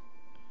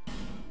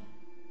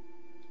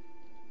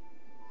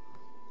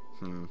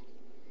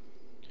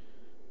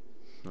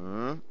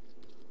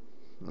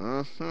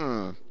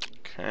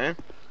 Okay.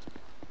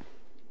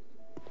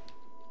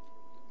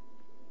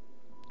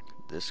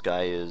 This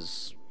guy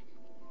is...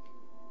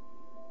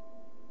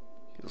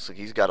 He looks like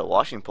he's got a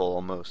washing pole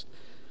almost.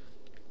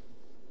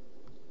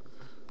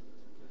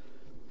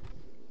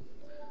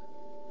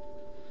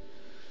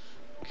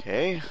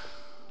 Okay.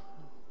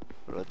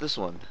 What about this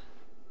one?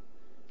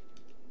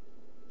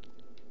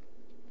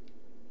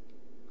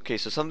 Okay,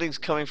 so something's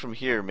coming from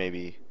here,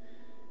 maybe.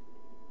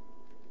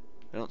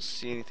 I don't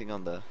see anything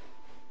on the...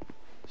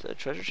 Is that a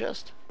treasure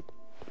chest?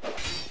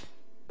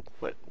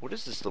 What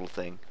is this little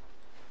thing?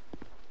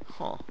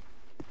 Huh.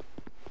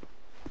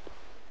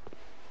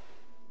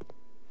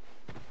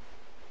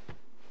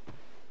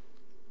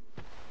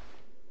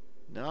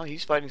 No,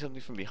 he's fighting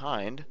something from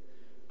behind.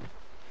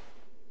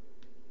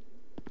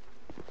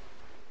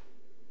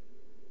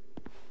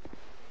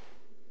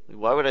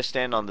 Why would I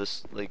stand on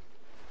this, like,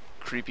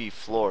 creepy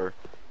floor?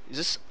 Is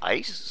this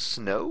ice?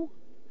 Snow?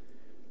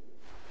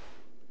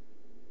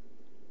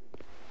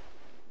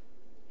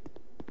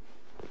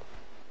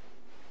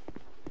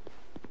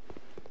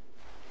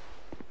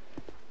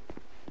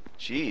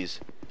 Jeez.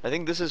 I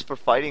think this is for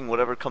fighting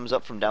whatever comes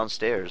up from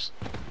downstairs.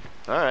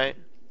 Alright.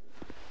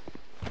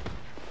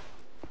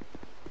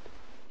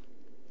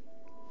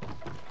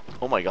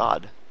 Oh my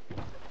god.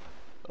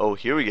 Oh,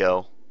 here we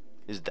go.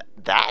 Is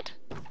that?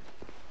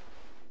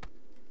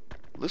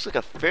 Looks like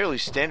a fairly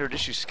standard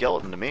issue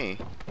skeleton to me.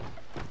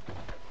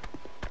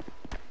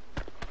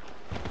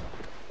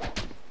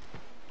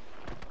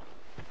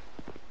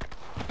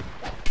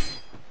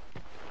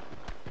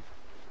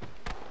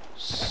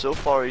 So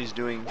far he's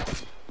doing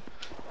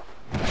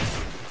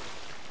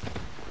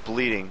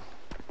bleeding.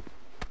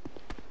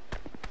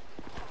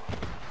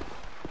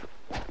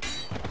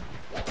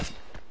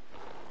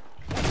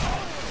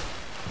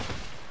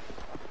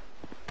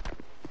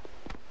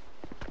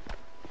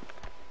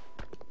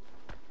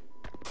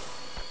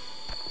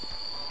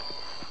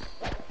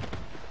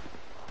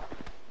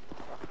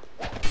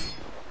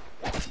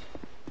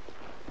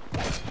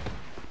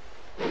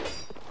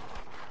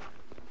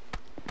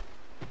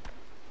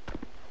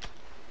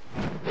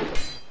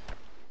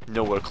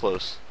 Nowhere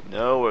close.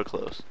 Nowhere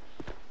close.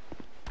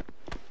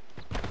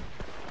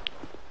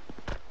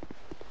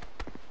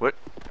 What?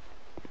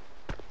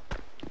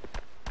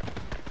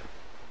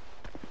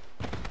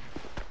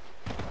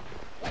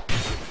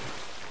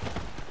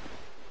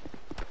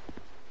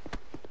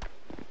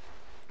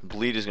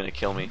 Bleed is gonna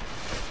kill me.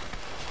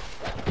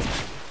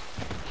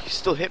 He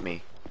still hit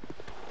me.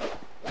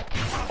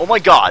 Oh my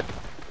god!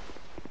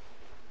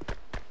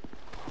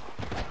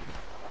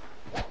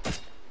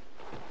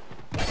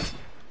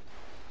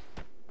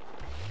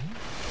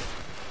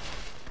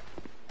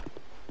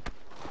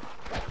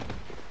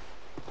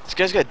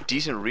 This guy's got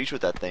decent reach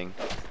with that thing.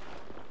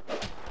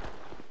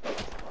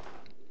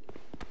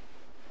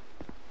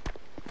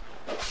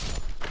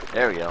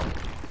 There we go.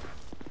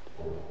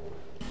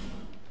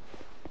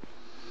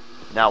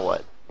 Now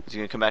what? Is he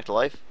gonna come back to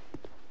life?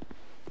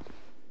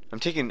 I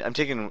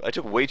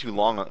took way too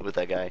long with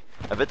that guy.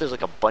 I bet there's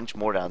like a bunch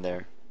more down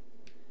there.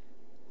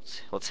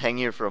 Let's hang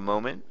here for a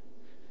moment.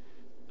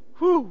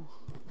 Whew.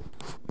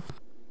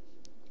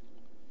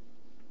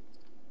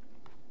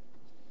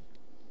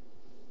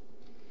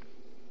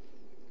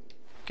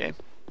 Okay.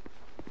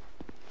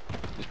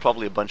 There's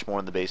probably a bunch more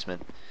in the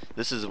basement.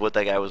 This is what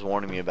that guy was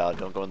warning me about.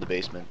 Don't go in the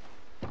basement.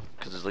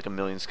 Because there's like a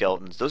million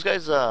skeletons. Those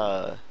guys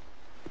are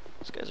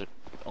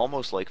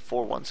almost like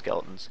 4-1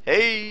 skeletons.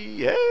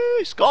 Hey,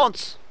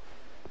 sconce!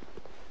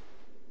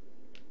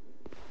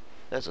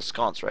 That's a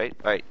sconce, right?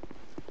 Alright.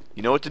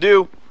 You know what to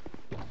do.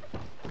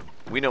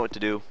 We know what to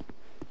do.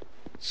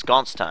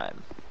 Sconce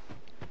time.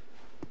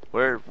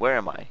 Where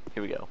am I?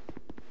 Here we go.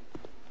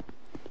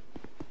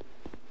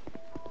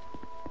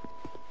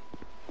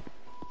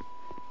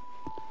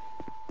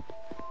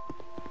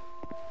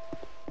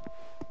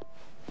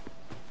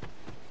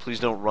 Please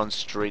don't run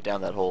straight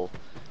down that hole.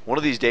 One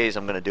of these days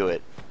I'm gonna do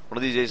it. One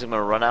of these days I'm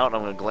gonna run out and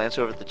I'm gonna glance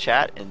over at the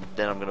chat and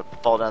then I'm gonna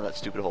fall down that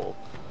stupid hole.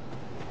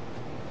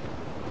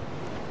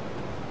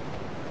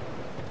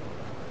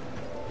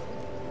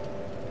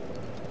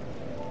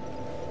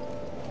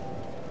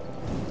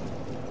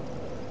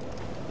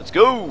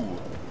 Let's go!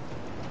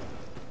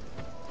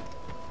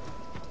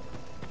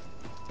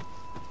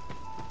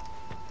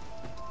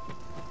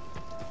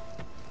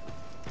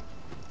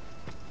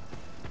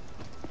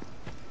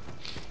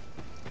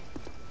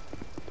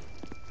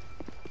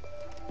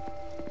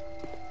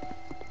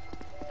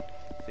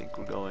 I think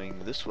we're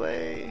going this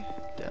way,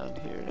 down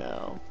here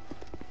now.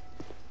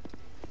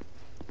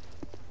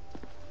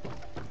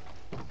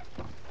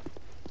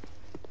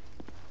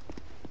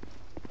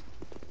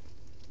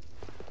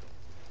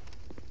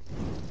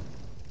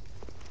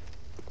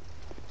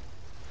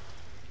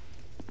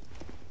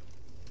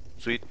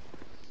 Sweet.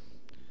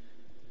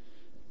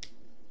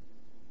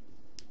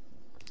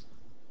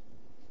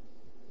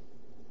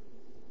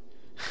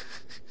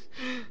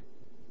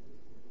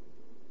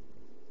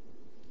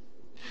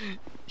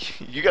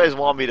 You guys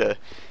want me to,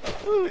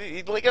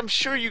 like, I'm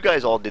sure you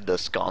guys all did the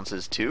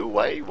sconces too.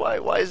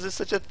 Why is this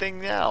such a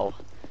thing now?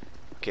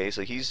 Okay,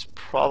 so he's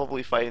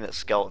probably fighting that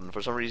skeleton.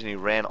 For some reason he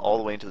ran all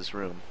the way into this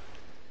room.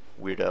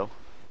 Weirdo.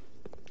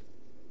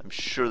 I'm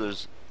sure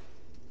there's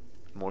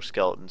more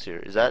skeletons here.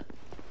 Is that...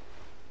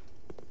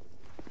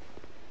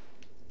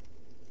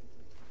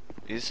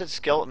 He said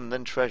skeleton,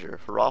 then treasure.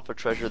 Hurrah for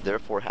treasure,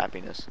 therefore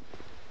happiness.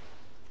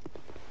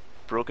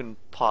 Broken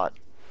pot.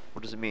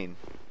 What does it mean?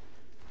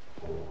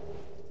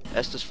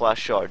 Estus flash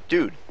shard.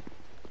 Dude,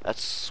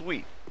 that's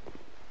sweet.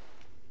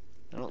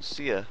 I don't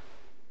see a...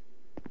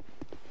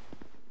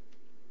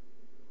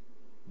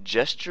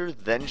 Gesture,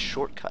 then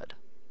shortcut.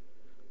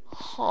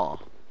 Huh.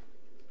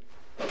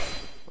 Well,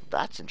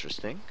 that's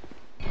interesting.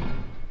 What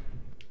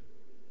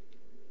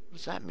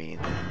does that mean?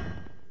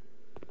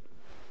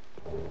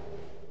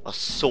 A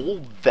soul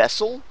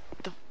vessel?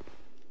 The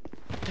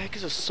heck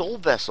is a soul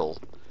vessel?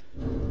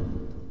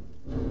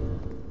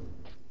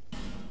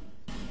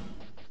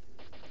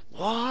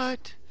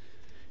 What?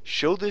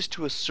 Show this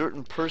to a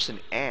certain person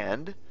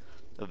and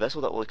a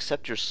vessel that will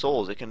accept your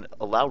souls. It can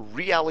allow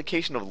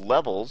reallocation of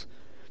levels,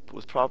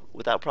 but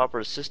without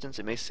proper assistance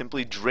it may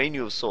simply drain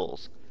you of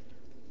souls.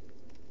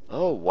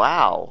 Oh,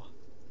 wow.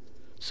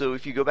 So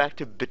if you go back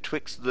to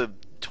Betwixt the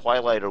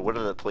Twilight or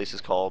whatever that place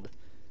is called.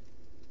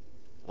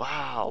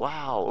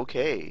 Wow,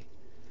 okay.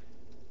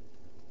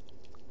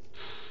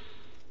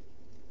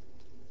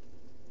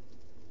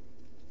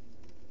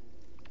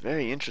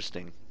 Very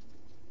interesting.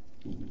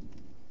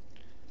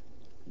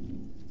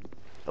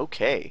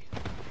 Okay.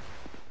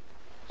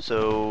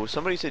 So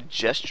somebody said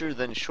gesture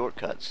then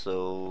shortcut,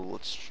 so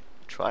let's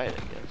try it,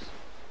 I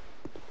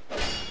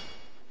guess.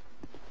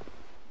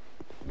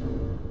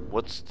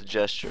 What's the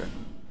gesture?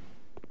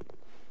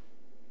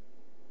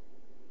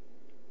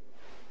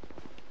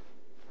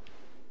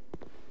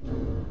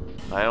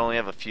 I only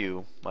have a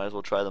few. Might as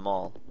well try them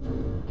all.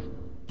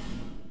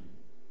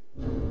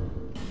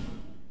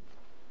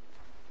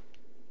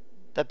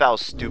 That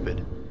bow's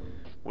stupid.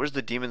 Where's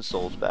the demon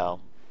soul's bow?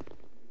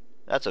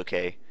 That's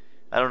okay.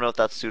 I don't know if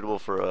that's suitable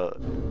for a...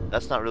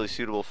 That's not really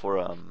suitable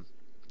for,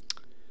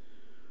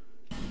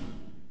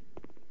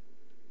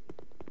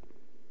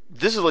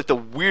 This is like the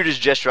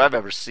weirdest gesture I've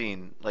ever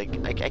seen. Like,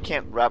 I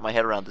can't wrap my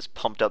head around this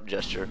pumped up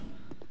gesture.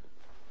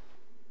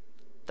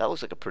 That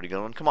looks like a pretty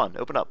good one. Come on,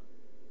 open up.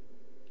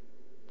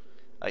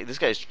 This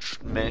guy's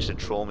managed to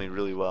troll me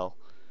really well.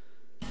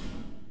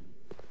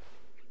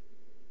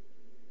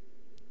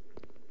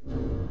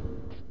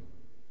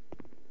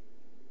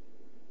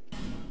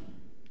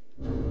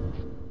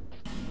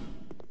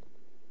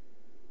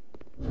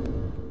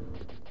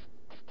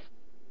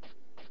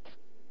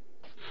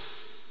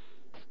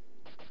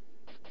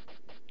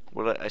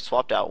 I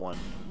swapped out one.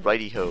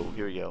 Righty ho,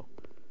 here we go.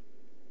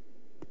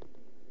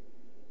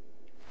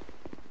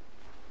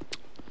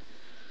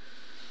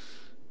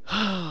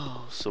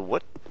 So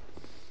what?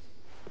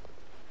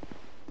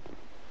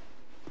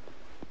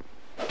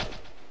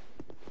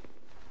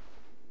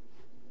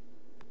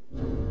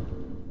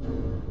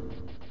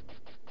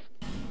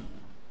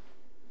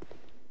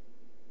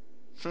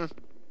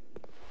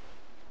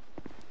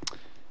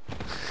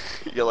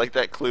 You like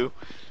that clue?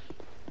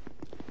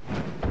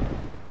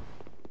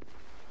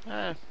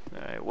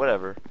 Alright,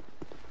 whatever.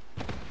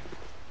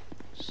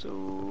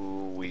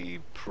 So we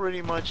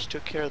pretty much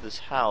took care of this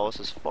house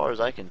as far as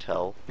I can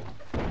tell.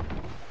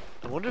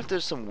 I wonder if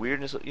there's some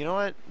weirdness. You know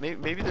what?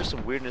 Maybe there's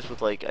some weirdness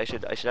with, like, I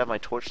should have my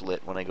torch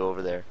lit when I go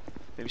over there.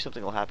 Maybe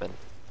something will happen.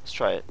 Let's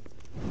try it.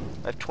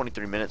 I have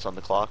 23 minutes on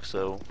the clock,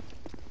 so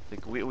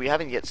like we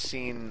haven't yet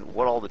seen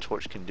what all the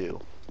torch can do.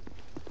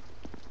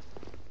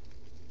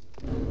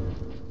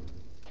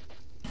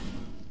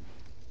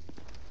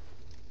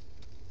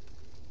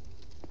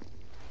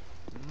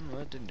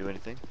 That didn't do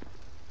anything.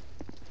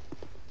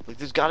 Like,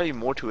 there's got to be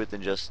more to it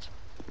than just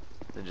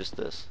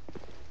this.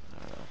 I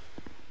don't know.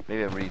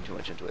 Maybe I'm reading too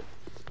much into it.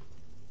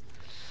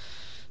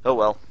 Oh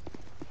well.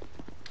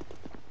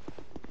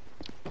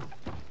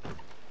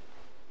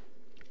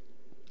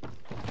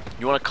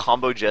 You want to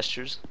combo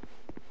gestures?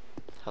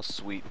 How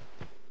sweet.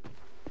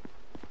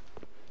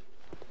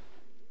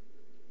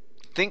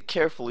 Think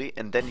carefully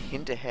and then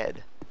hint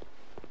ahead.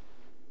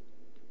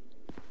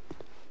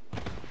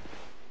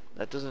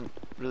 That doesn't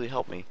really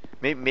help me.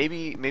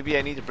 Maybe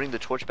I need to bring the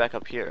torch back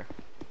up here.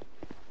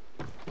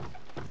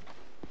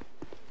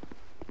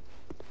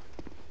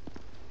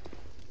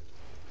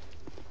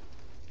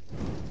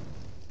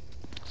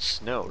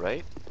 Snow,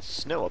 right?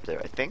 Snow up there,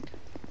 I think.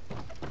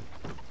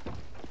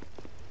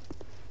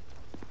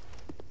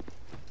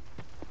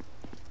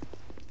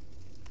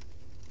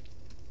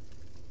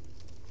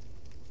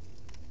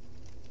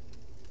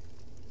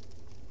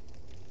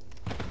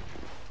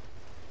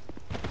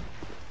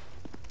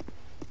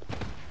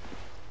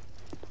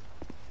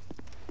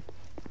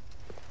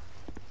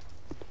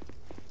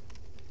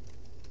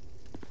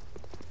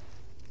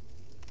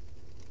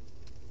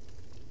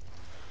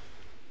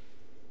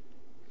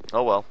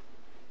 Oh well.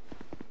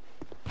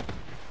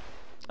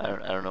 I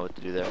don't know what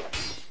to do there.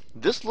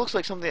 This looks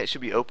like something that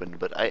should be opened,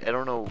 but I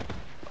don't know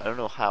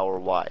how or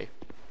why.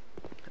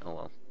 Oh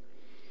well.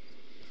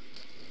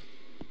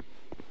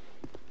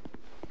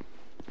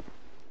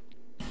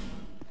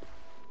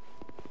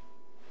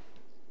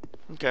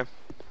 Okay.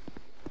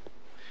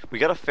 We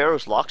got a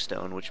Pharros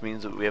Lockstone, which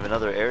means that we have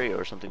another area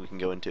or something we can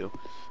go into.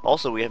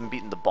 Also, we haven't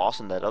beaten the boss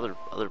in that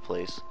other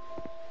place.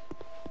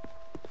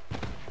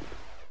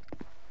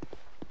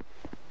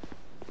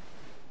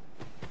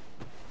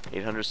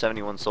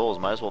 $871 souls.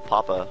 Might as well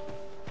pop a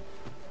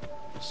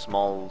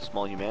small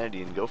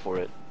humanity and go for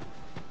it.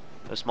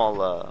 A small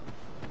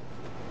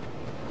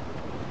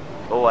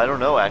oh, I don't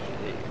know.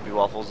 Actually, be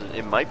waffles.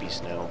 It might be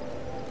snow.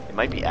 It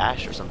might be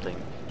ash or something.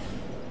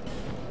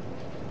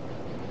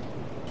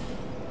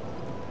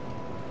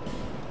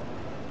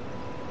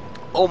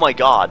 Oh my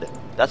god,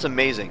 that's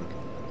amazing.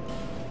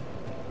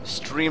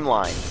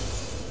 Streamline.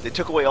 They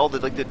took away all the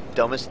the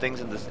dumbest things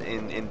in this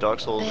in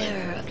Dark Souls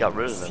and got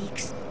rid of them.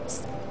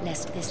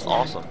 Lest this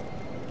Awesome.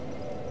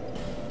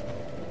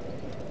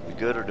 We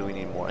good or do we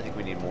need more? I think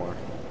we need more.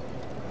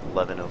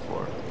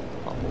 1104.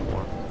 Pop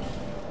more.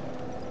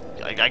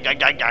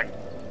 Gag.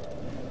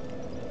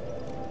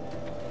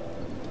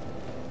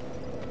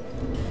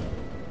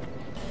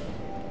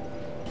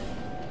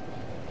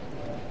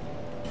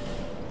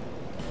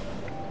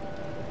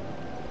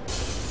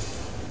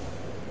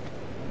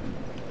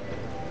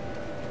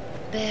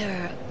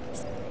 Bearer,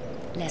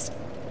 lest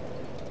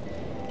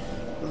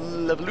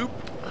Level loop.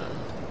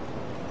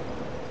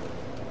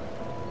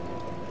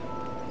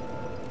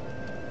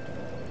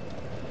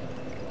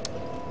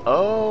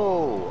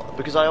 Oh,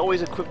 because I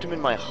always equipped him in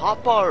my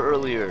hotbar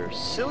earlier.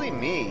 Silly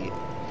me.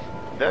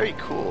 Very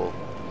cool.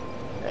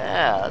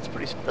 Yeah, that's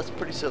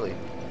pretty silly.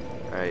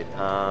 All right.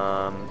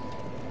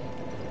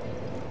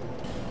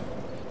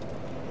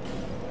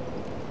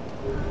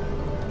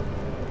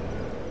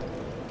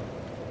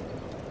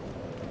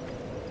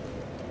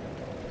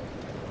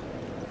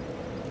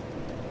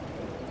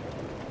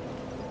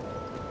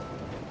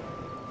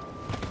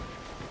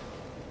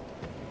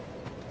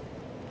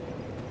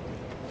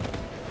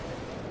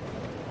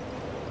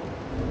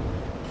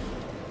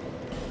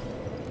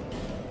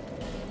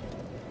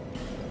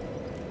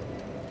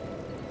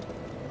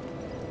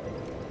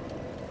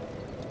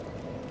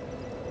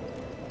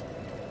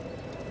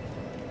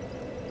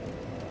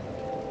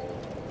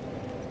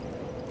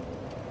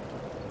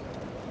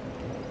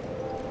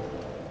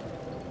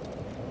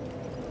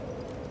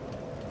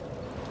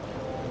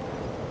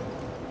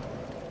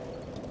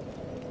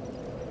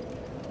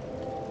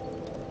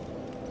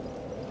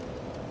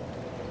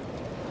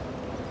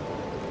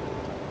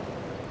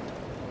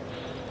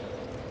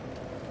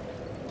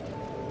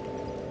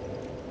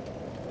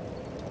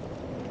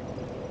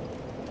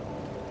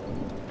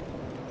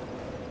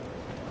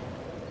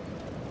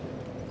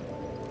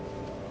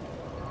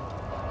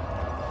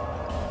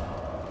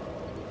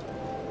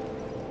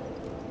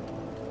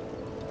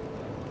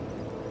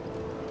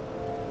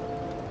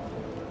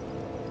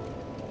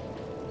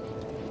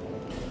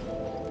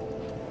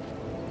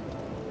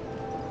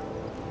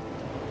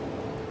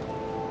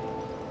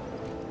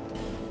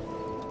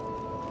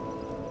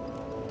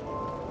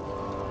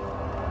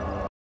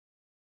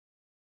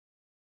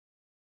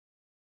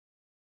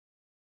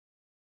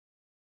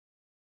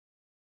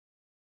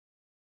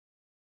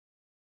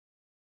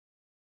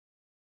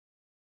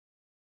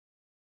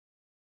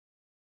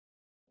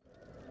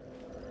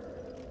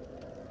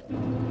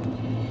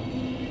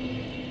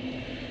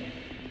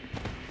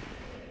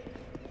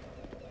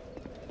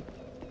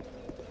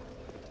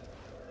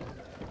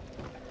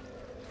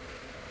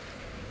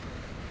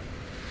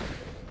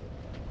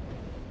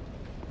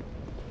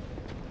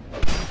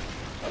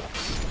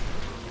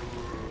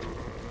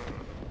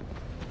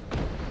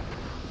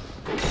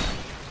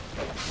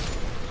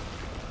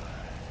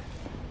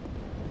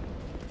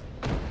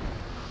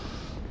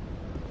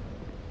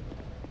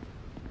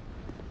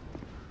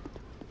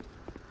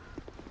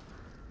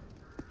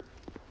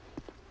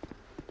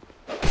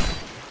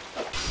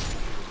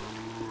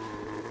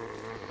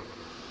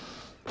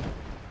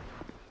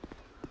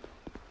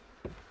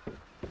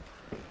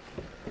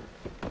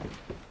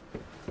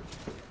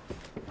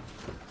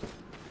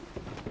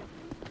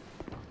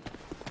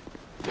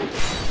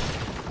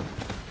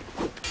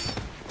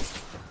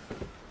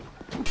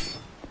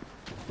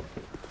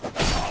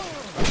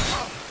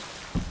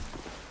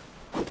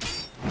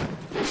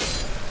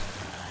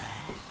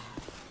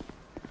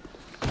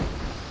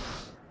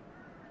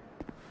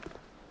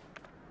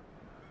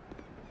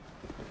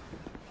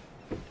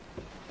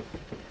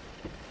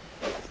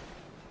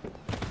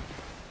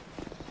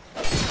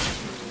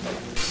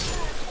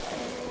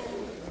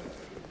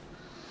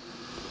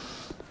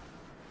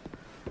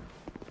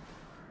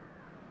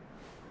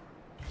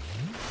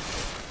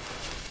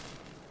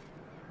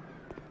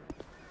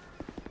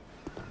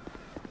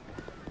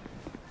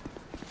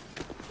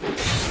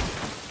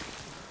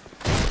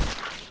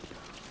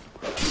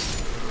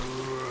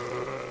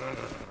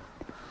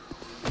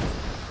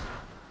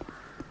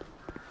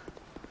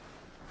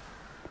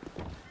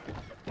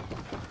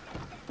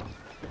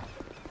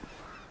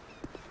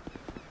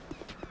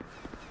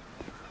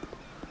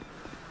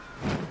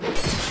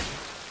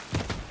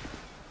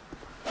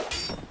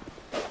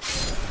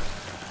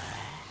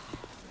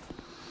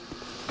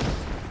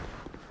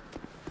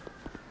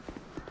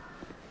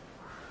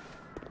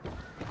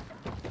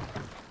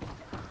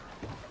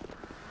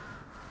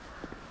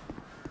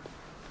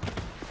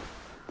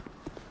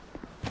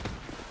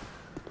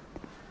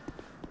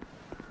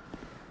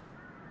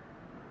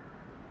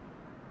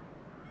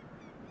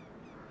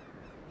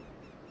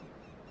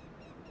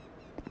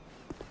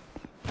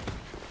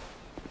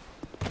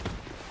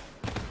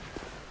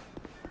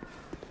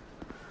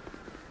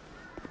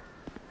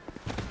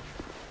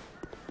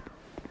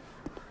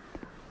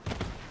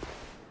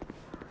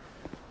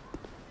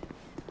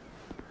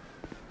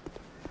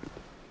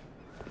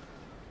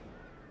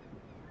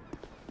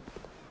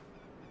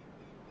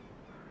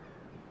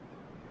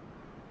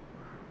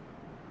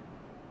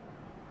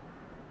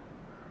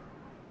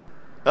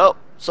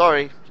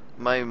 Sorry,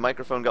 my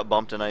microphone got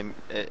bumped and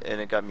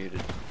it got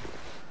muted.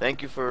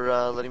 Thank you for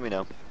letting me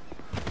know.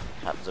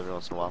 Happens every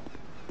once in a while.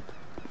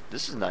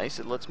 This is nice.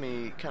 It lets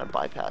me kind of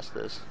bypass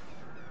this.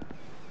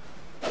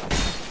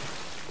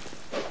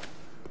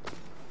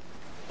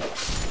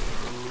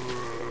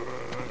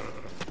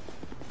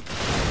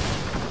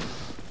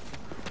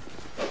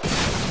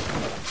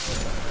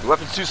 Your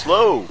weapon's too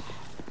slow.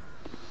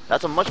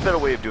 That's a much better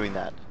way of doing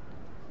that.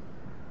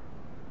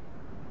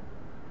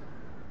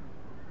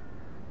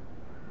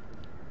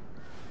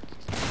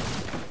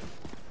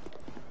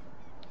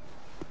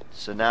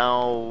 So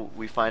now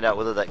we find out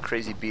whether that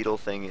crazy beetle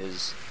thing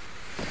is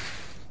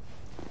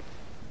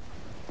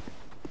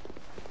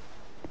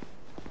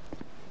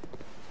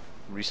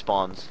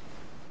respawns.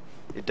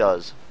 It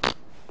does. Of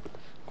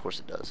course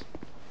it does.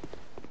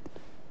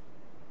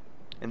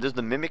 And there's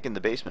the mimic in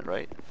the basement,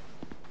 right?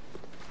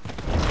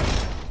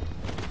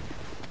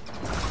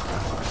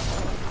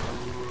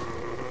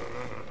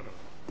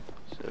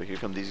 So here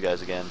come these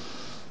guys again.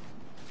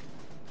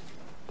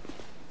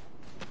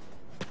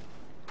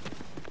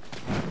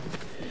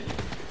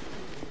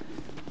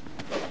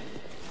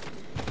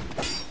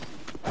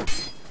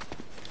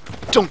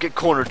 Don't get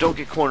cornered, don't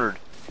get cornered.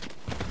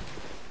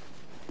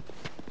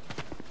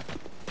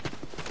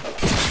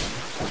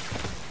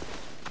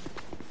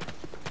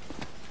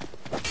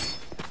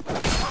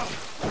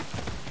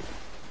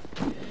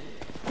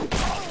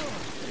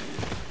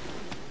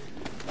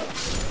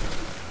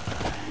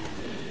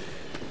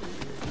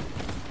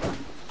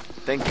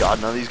 Thank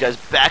God none of these guys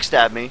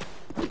backstab me.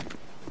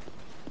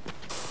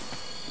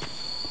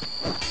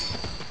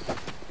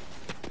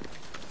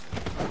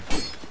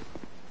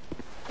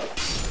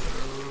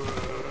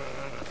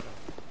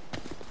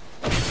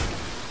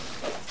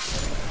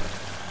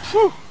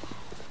 Whew.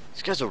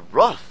 These guys are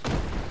rough.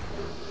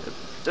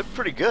 They're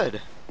pretty good.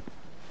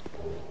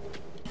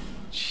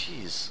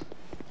 Jeez.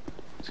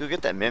 Let's go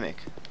get that mimic.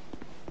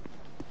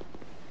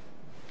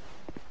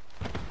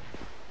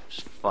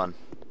 Just fun.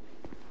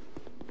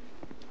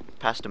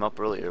 Passed him up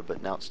earlier,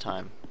 but now it's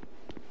time.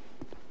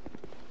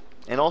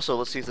 And also,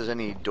 let's see if there's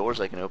any doors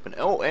I can open.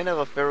 Oh, and I have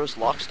a Pharros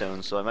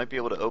Lockstone, so I might be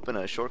able to open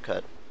a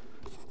shortcut.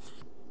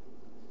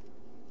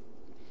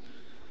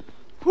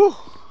 Whew.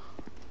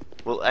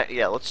 Well,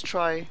 yeah, let's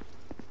try...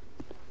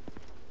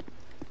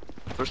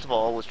 First of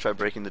all, let's try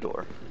breaking the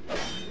door.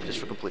 Just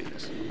for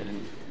completeness.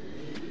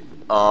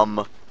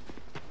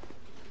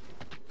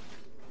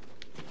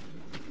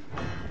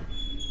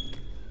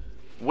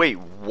 Wait,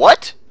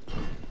 what?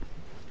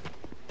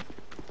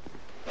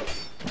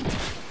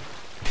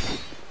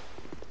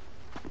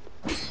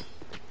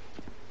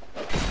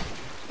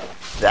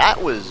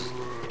 That was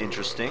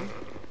interesting.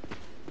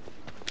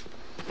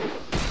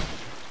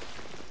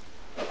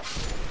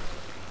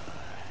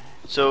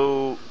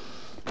 So,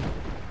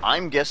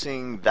 I'm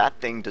guessing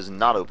that thing does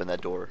not open that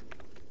door.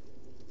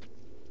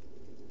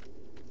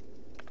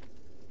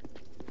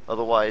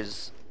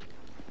 Otherwise,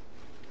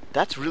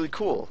 that's really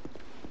cool.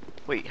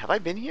 Wait, have I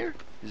been here?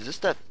 Is this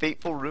that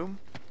fateful room?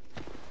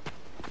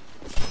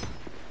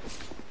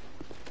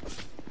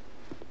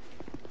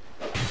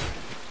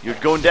 You're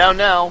going down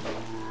now.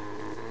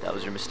 That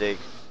was your mistake.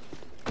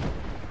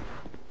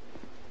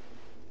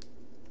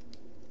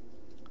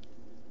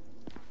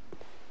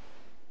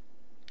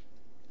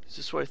 Is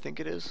this where I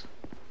think it is?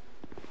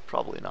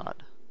 Probably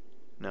not.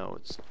 No,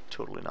 it's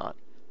totally not.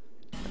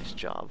 Nice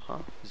job,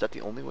 huh? Is that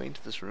the only way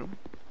into this room?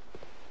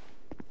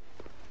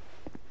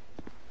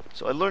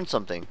 So I learned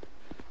something.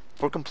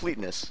 For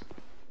completeness.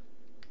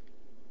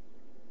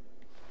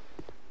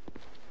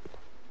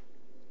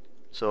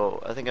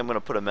 So I think I'm going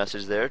to put a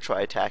message there. Try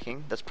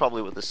attacking. That's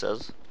probably what this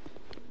says.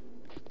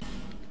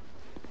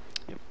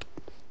 Yep.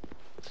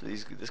 So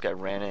this guy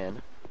ran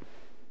in.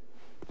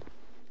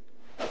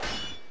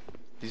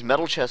 These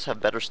metal chests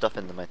have better stuff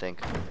in them, I think.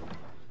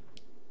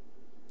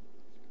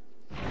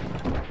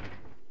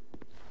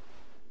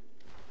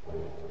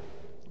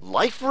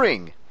 Life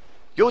ring!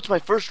 Yo, it's my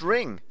first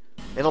ring!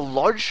 And a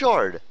large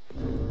shard!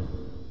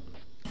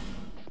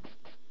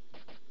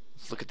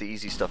 Let's look at the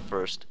easy stuff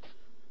first.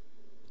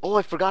 Oh,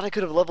 I forgot I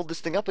could have leveled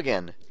this thing up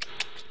again.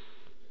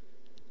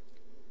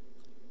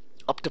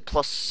 Up to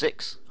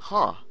 +6.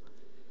 Huh.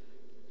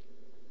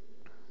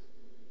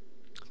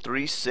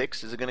 3,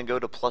 6. Is it going to go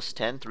to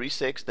 +10? 3,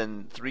 6,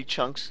 then 3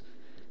 chunks.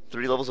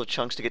 3 levels of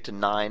chunks to get to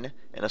 9,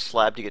 and a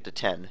slab to get to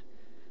 10.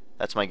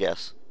 That's my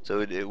guess. So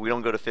we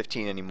don't go to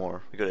 15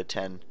 anymore. We go to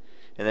 10.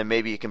 And then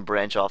maybe it can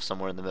branch off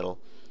somewhere in the middle.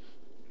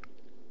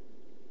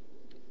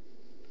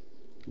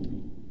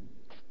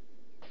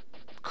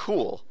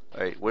 Cool.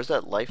 Alright, where's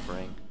that life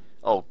ring?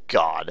 Oh,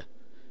 God.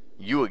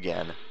 You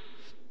again.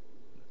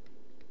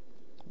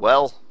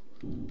 Well.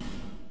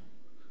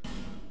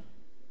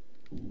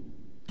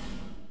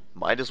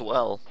 Might as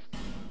well.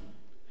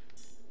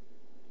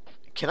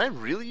 Can I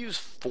really use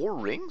 4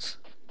 rings?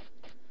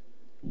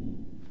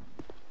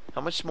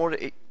 How much more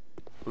to...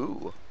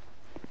 Ooh.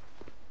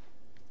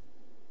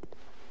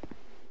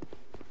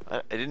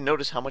 I didn't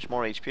notice how much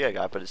more HP I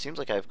got, but it seems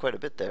like I have quite a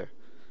bit there.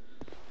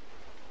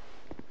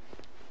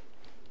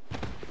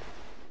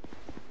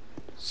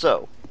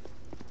 So.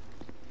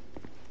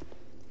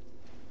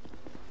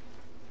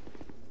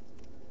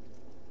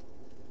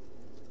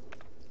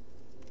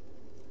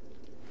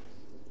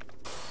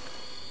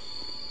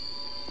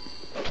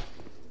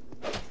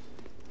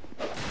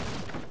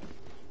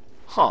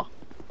 Huh.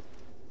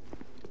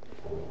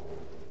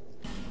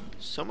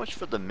 So much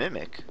for the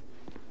mimic.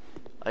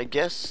 I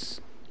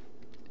guess.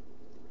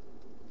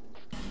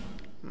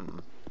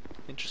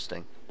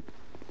 Interesting.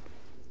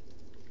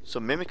 So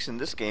mimics in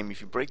this game,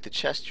 if you break the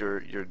chest, you're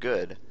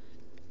good.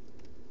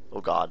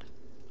 Oh God.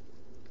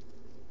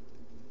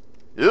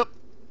 Yep.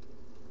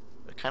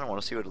 I kind of want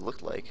to see what it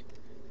looked like.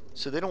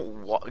 So they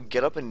don't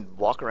get up and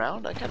walk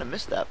around? I kind of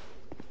missed that.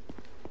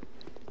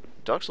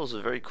 Dark Souls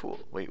is very cool.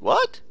 Wait,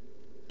 what?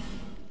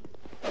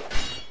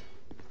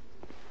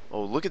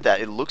 Oh, look at that.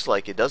 It looks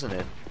like it, doesn't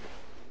it?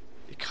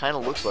 It kind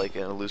of looks like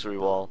an illusory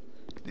wall.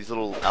 These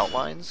little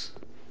outlines.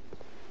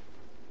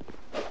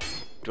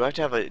 Do I have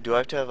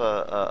to have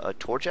a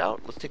torch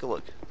out? Let's take a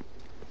look.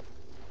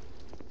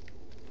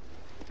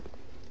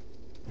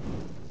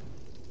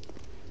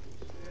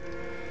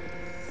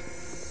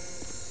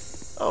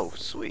 Oh,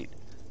 sweet.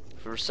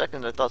 For a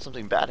second I thought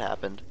something bad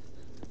happened.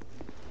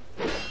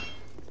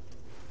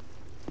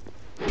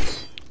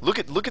 Look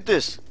at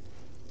this.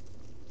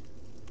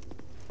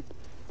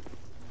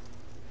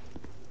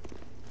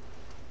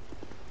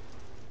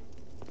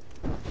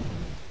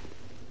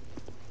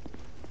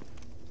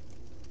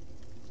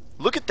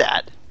 Look at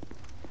that.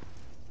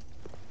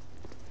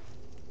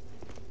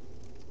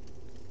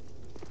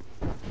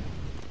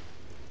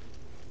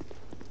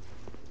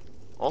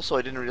 Also,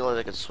 I didn't realize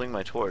I could swing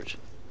my torch.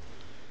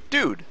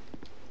 Dude!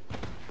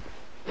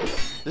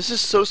 This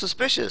is so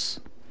suspicious.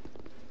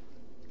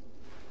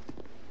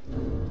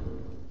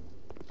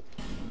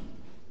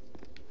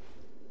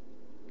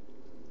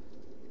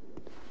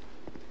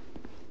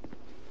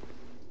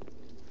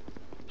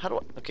 How do I...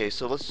 Okay,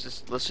 so let's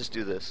just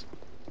do this.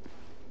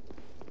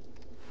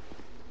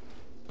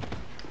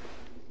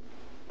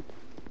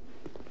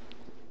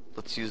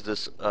 Let's use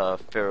this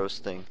Pharros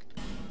thing.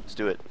 Let's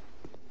do it.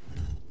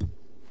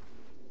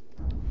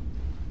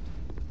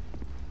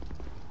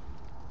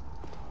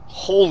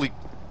 Holy...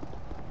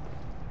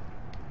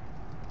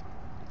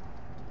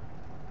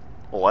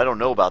 Oh, I don't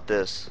know about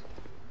this.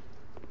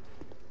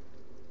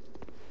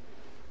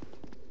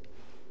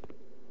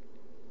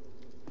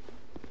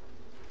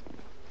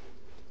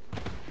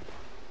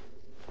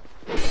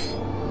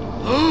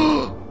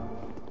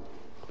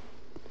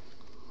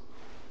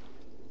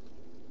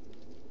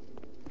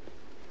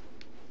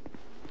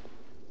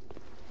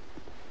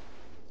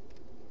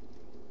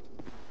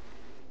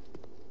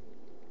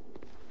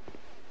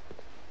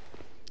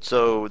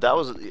 So that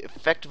was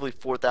effectively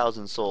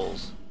 4,000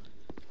 souls.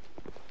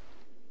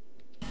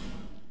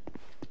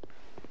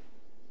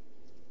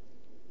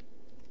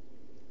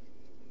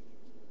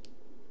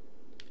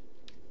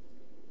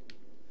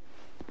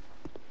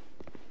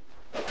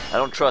 I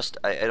don't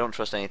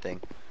trust anything.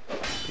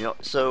 You know,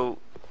 so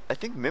I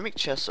think mimic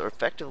chests are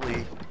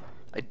effectively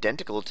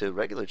identical to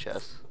regular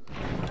chests.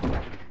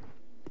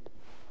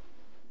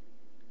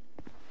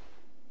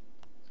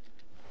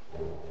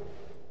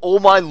 Oh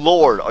my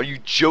lord, are you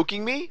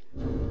joking me?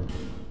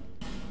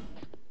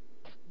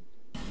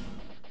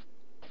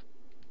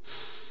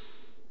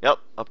 Yep,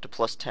 up to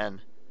plus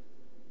 10.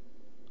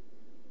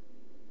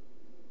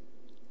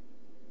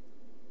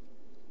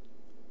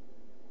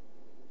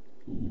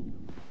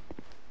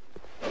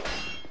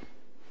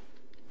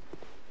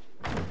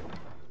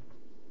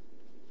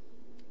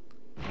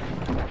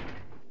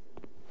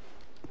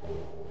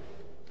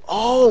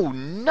 Oh,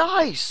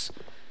 nice!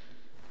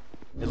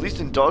 At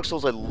least in Dark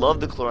Souls, I love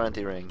the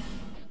Chloranthy ring.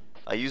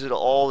 I use it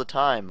all the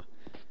time.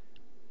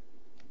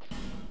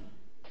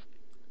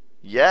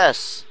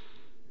 Yes!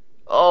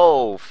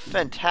 Oh,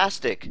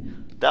 fantastic!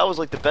 That was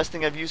like the best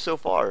thing I've used so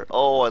far.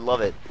 Oh, I love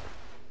it.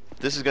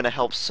 This is gonna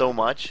help so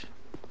much.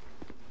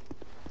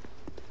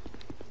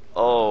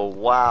 Oh,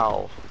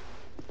 wow.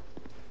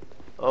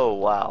 Oh,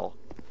 wow.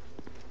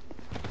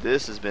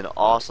 This has been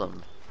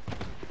awesome.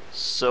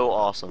 So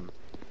awesome.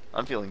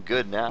 I'm feeling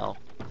good now.